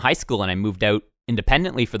graduated from high school and I moved out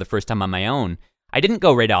independently for the first time on my own, I didn't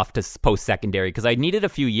go right off to post-secondary because I needed a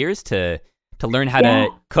few years to learn how to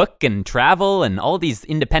cook and travel and all these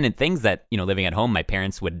independent things that, living at home, my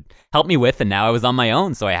parents would help me with. And now I was on my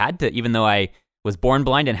own. So I had to, even though I was born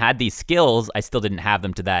blind and had these skills, I still didn't have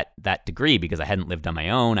them to that degree because I hadn't lived on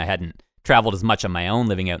my own. I hadn't traveled as much on my own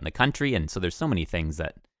living out in the country. And so there's so many things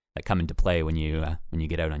that come into play when you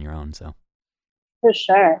get out on your own. So For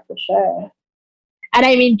sure. And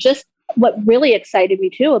I mean, just what really excited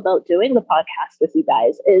me too about doing the podcast with you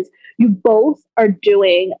guys is you both are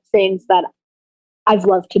doing things that I've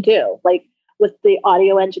loved to do, like with the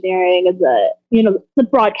audio engineering and the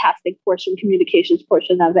broadcasting portion, communications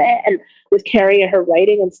portion of it, and with Carrie and her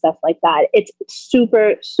writing and stuff like that. It's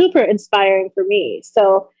super, super inspiring for me.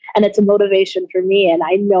 So, and it's a motivation for me. And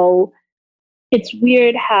I know it's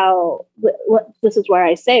weird how this is where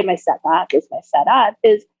I say my setup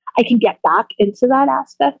is I can get back into that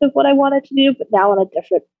aspect of what I wanted to do, but now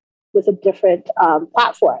with a different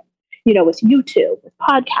platform, with YouTube, with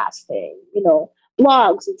podcasting,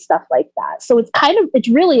 blogs and stuff like that. So it's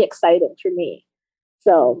really exciting for me.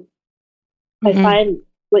 So I find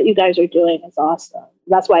what you guys are doing is awesome.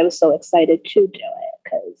 That's why I was so excited to do it,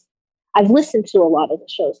 because I've listened to a lot of the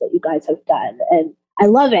shows that you guys have done and I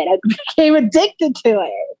love it. I became addicted to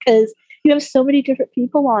it because you have so many different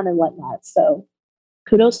people on and whatnot. So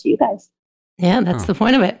kudos to you guys. Yeah, that's the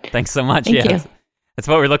point of it. Thanks so much. Thank you. That's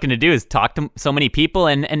what we're looking to do, is talk to so many people.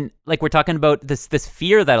 And like we're talking about this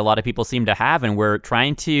fear that a lot of people seem to have. And we're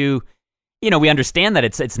trying to, we understand that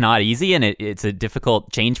it's not easy and it's a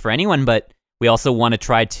difficult change for anyone. But we also want to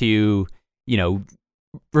try to,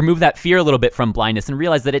 remove that fear a little bit from blindness and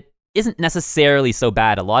realize that it isn't necessarily so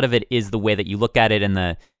bad. A lot of it is the way that you look at it and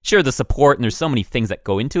the support. And there's so many things that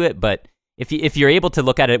go into it. But if you're able to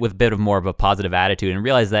look at it with a bit of more of a positive attitude and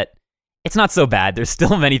realize that it's not so bad, there's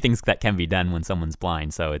still many things that can be done when someone's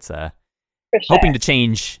blind. So it's hoping to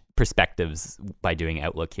change perspectives by doing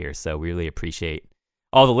Outlook here. So we really appreciate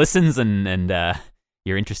all the listens and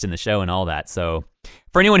your interest in the show and all that. So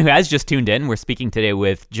for anyone who has just tuned in, we're speaking today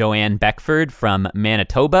with Joanne Beckford from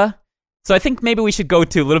Manitoba. So I think maybe we should go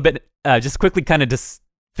to a little bit, just quickly kind of just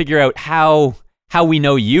figure out how we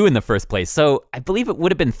know you in the first place. So I believe it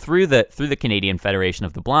would have been through the Canadian Federation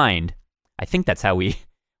of the Blind. I think that's how we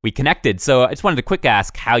connected. So I just wanted to quick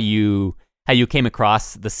ask how you came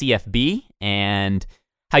across the CFB and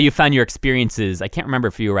how you found your experiences. I can't remember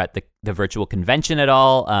if you were at the virtual convention at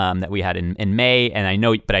all that we had in May, and I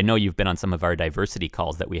know you've been on some of our diversity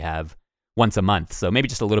calls that we have once a month. So maybe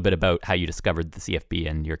just a little bit about how you discovered the CFB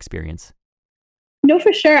and your experience. No,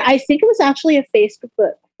 for sure. I think it was actually a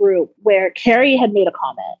Facebook group where Carrie had made a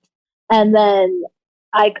comment. And then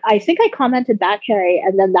I think I commented back, Carrie,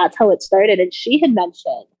 and then that's how it started. And she had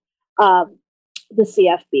mentioned the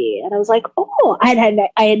CFB. And I was like, oh, I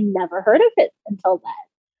had never heard of it until then.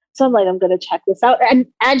 So I'm like, I'm going to check this out. And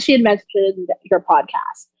she had mentioned your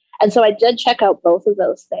podcast. And so I did check out both of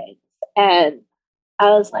those things. And I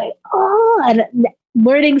was like, oh, and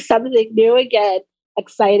learning something new again,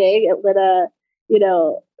 exciting. It lit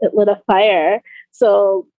a fire.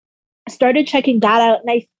 So I started checking that out.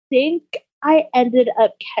 And I think I ended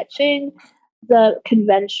up catching the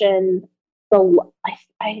convention. I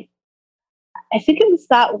think it was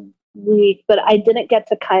that week, but I didn't get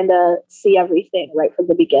to kind of see everything right from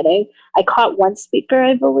the beginning. I caught one speaker,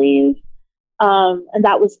 I believe, and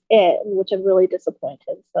that was it, which I'm really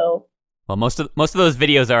disappointed. So, well, most of those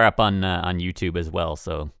videos are up on YouTube as well,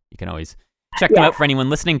 so you can always check them out for anyone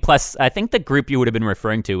listening. Plus, I think the group you would have been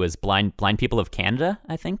referring to is Blind People of Canada,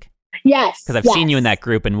 I think. Yes, because I've seen you in that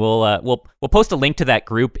group, and we'll post a link to that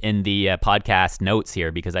group in the podcast notes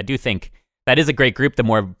here, because I do think that is a great group.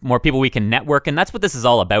 The more people we can network, and that's what this is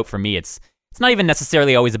all about for me. It's not even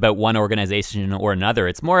necessarily always about one organization or another.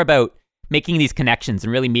 It's more about making these connections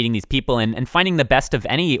and really meeting these people and finding the best of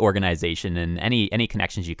any organization, and any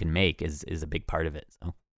connections you can make is a big part of it.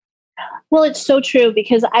 So, well, it's so true,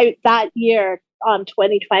 because that year,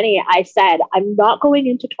 2020, I said I'm not going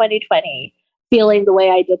into 2020 feeling the way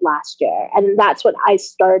I did last year, and that's what I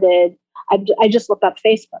started. I just looked up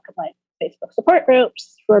Facebook. I'm like, Facebook support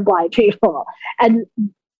groups for blind people, and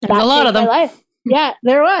there's a lot of them. My life. Yeah,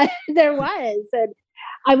 there was, and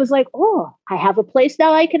I was like, oh, I have a place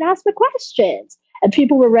now I can ask the questions, and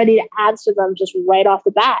people were ready to answer them just right off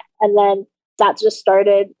the bat, and then that just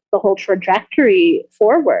started the whole trajectory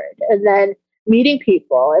forward, and then meeting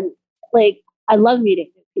people, and like I love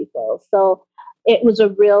meeting new people, so it was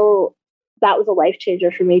that was a life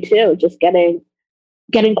changer for me too, just getting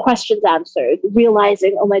questions answered,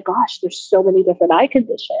 realizing, oh my gosh, there's so many different eye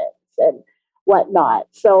conditions and whatnot.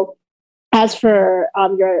 So as for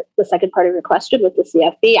the second part of your question with the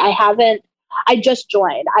CFB, I just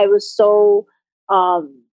joined. I was so, I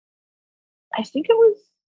think it was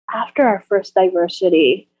after our first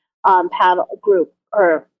diversity panel group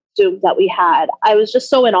or Zoom that we had. I was just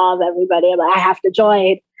so in awe of everybody. I'm like, I have to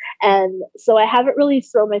join. And so I haven't really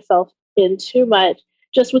thrown myself in too much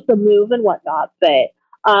just with the move and whatnot, but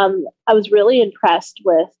I was really impressed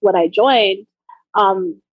with when I joined,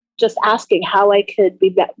 just asking how I could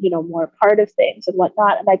be, more a part of things and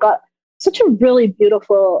whatnot. And I got such a really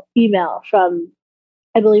beautiful email from,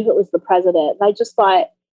 I believe it was the president. And I just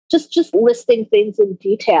thought, just listing things in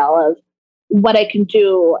detail of what I can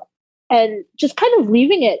do, and just kind of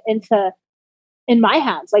leaving it in my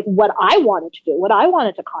hands, like what I wanted to do, what I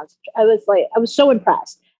wanted to concentrate. I was so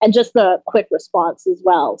impressed, and just the quick response as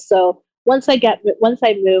well. So once I get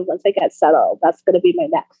settled, that's going to be my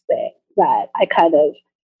next thing, that I kind of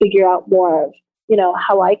figure out more of,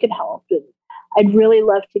 how I can help. And I'd really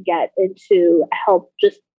love to get into help,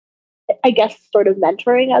 just, I guess, sort of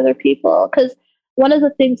mentoring other people. Because one of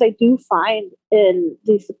the things I do find in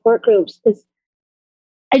these support groups is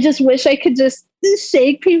I just wish I could just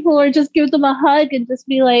shake people or just give them a hug and just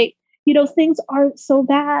be like, things aren't so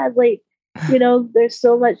bad. Like, there's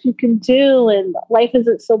so much you can do, and life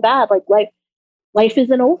isn't so bad. Like life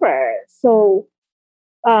isn't over. So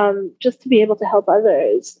just to be able to help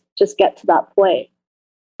others just get to that point,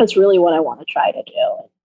 that's really what I want to try to do.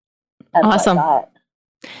 And awesome.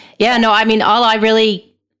 Yeah, no, I mean,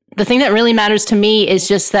 the thing that really matters to me is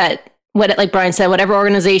just that, like Brian said, whatever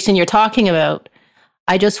organization you're talking about,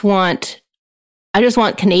 I just want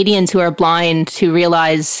Canadians who are blind to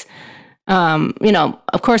realize,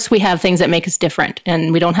 of course we have things that make us different,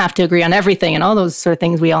 and we don't have to agree on everything and all those sort of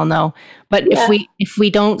things we all know. But if we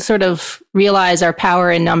don't sort of realize our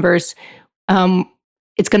power in numbers,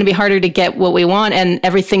 it's going to be harder to get what we want. And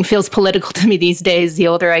everything feels political to me these days, the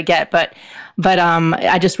older I get. But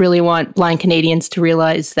I just really want blind Canadians to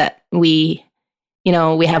realize that we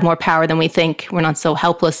have more power than we think. We're not so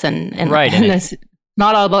helpless and right. And it's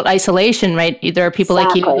not all about isolation, right? There are people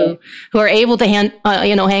like you who are able to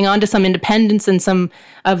hang on to some independence and some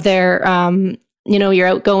of their, your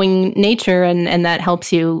outgoing nature, and that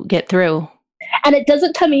helps you get through. And it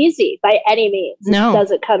doesn't come easy by any means. No. It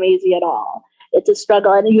doesn't come easy at all. It's a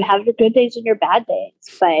struggle, and you have your good days and your bad days.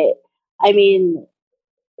 But I mean,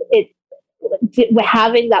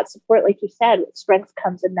 having that support, like you said, strength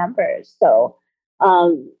comes in numbers. So,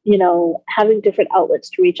 having different outlets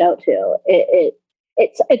to reach out to,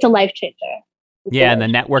 it's a life changer. Yeah, and the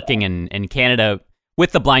networking in Canada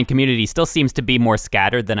with the blind community still seems to be more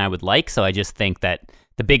scattered than I would like. So I just think that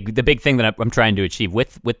the big thing that I'm trying to achieve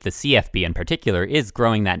with the CFB in particular is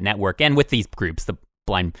growing that network, and with these groups, the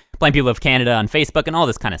blind people of Canada on Facebook and all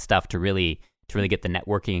this kind of stuff to really get the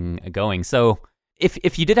networking going. So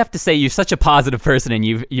if you did have to say, you're such a positive person and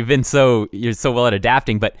you've been you're so well at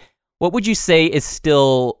adapting, but what would you say is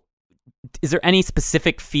there any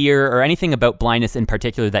specific fear or anything about blindness in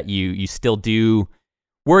particular that you still do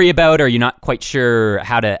worry about, or you're not quite sure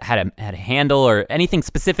how to handle, or anything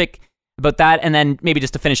specific about that? And then maybe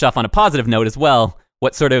just to finish off on a positive note as well,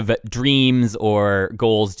 what sort of dreams or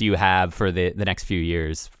goals do you have for the next few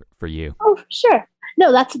years for you? Oh, sure.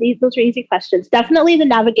 No, those are easy questions. Definitely the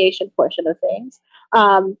navigation portion of things.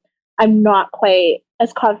 I'm not quite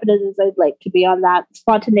as confident as I'd like to be on that.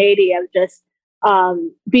 Spontaneity of just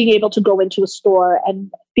being able to go into a store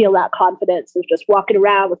and feel that confidence of just walking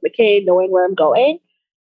around with my cane, knowing where I'm going.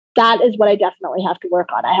 That is what I definitely have to work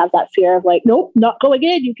on. I have that fear of like, nope, not going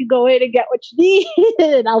in. You can go in and get what you need,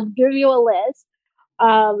 and I'll give you a list.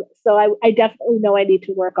 So I definitely know I need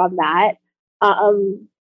to work on that.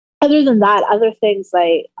 Other than that, other things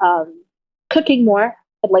like cooking more.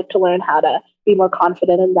 I'd like to learn how to be more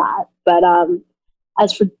confident in that. But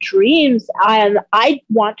as for dreams, I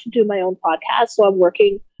want to do my own podcast. So I'm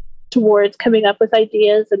working towards coming up with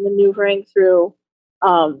ideas and maneuvering through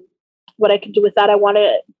what I can do with that. I want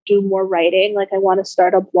to do more writing. Like I want to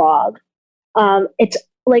start a blog. It's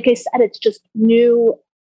like I said, it's just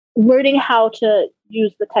learning how to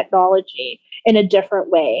use the technology in a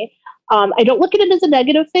different way. I don't look at it as a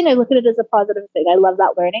negative thing. I look at it as a positive thing. I love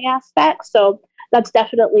that learning aspect. So that's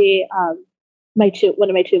definitely one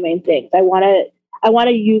of my two main things. I want to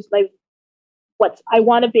use I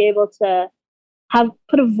want to be able to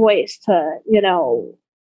put a voice to,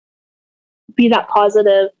 be that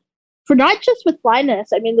positive for not just with blindness.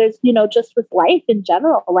 I mean, there's, just with life in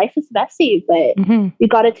general. Life is messy, but you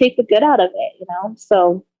got to take the good out of it,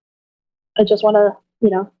 So I just want to,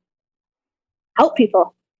 help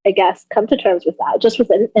people, I guess, come to terms with that, just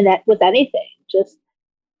with anything. Just,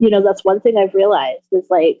 that's one thing I've realized is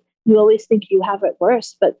like, you always think you have it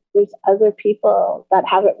worse, but there's other people that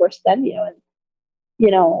have it worse than you. And,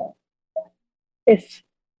 if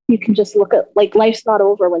you can just look at, like, life's not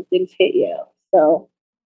over when things hit you. So.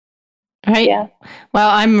 Right. Yeah. Well,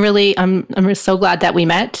 I'm so glad that we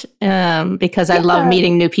met because I love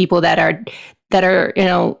meeting new people that are,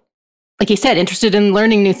 like you said, interested in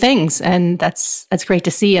learning new things. And that's great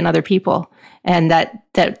to see in other people. And that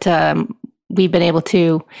we've been able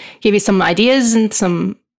to give you some ideas and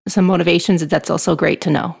some motivations. That's also great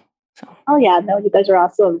to know. So. Oh yeah. No, you guys are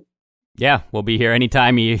awesome. Yeah, we'll be here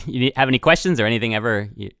anytime you have any questions or anything ever,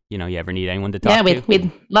 you ever need anyone to talk to. Yeah,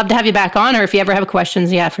 we'd love to have you back on, or if you ever have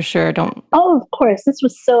questions, for sure. Oh, of course. I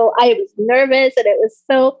was nervous, and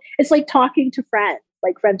it's like talking to friends,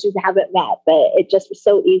 like friends you haven't met, but it just was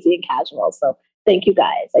so easy and casual. So thank you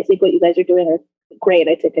guys. I think what you guys are doing are great.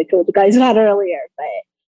 I think I told you guys that earlier, but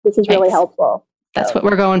this is really helpful. That's what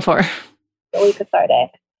we're going for. Really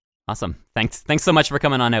cathartic. Awesome. Thanks so much for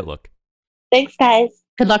coming on Outlook. Thanks, guys.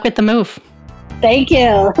 Good luck with the move. Thank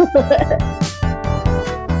you.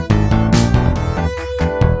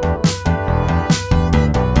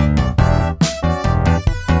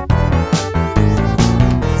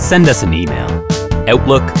 Send us an email,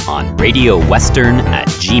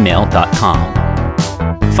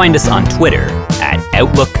 outlookOnRadioWestern@gmail.com. Find us on Twitter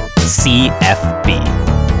 @OutlookCFB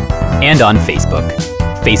and on Facebook,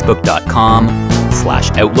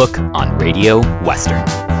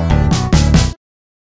 facebook.com/OutlookOnRadioWestern.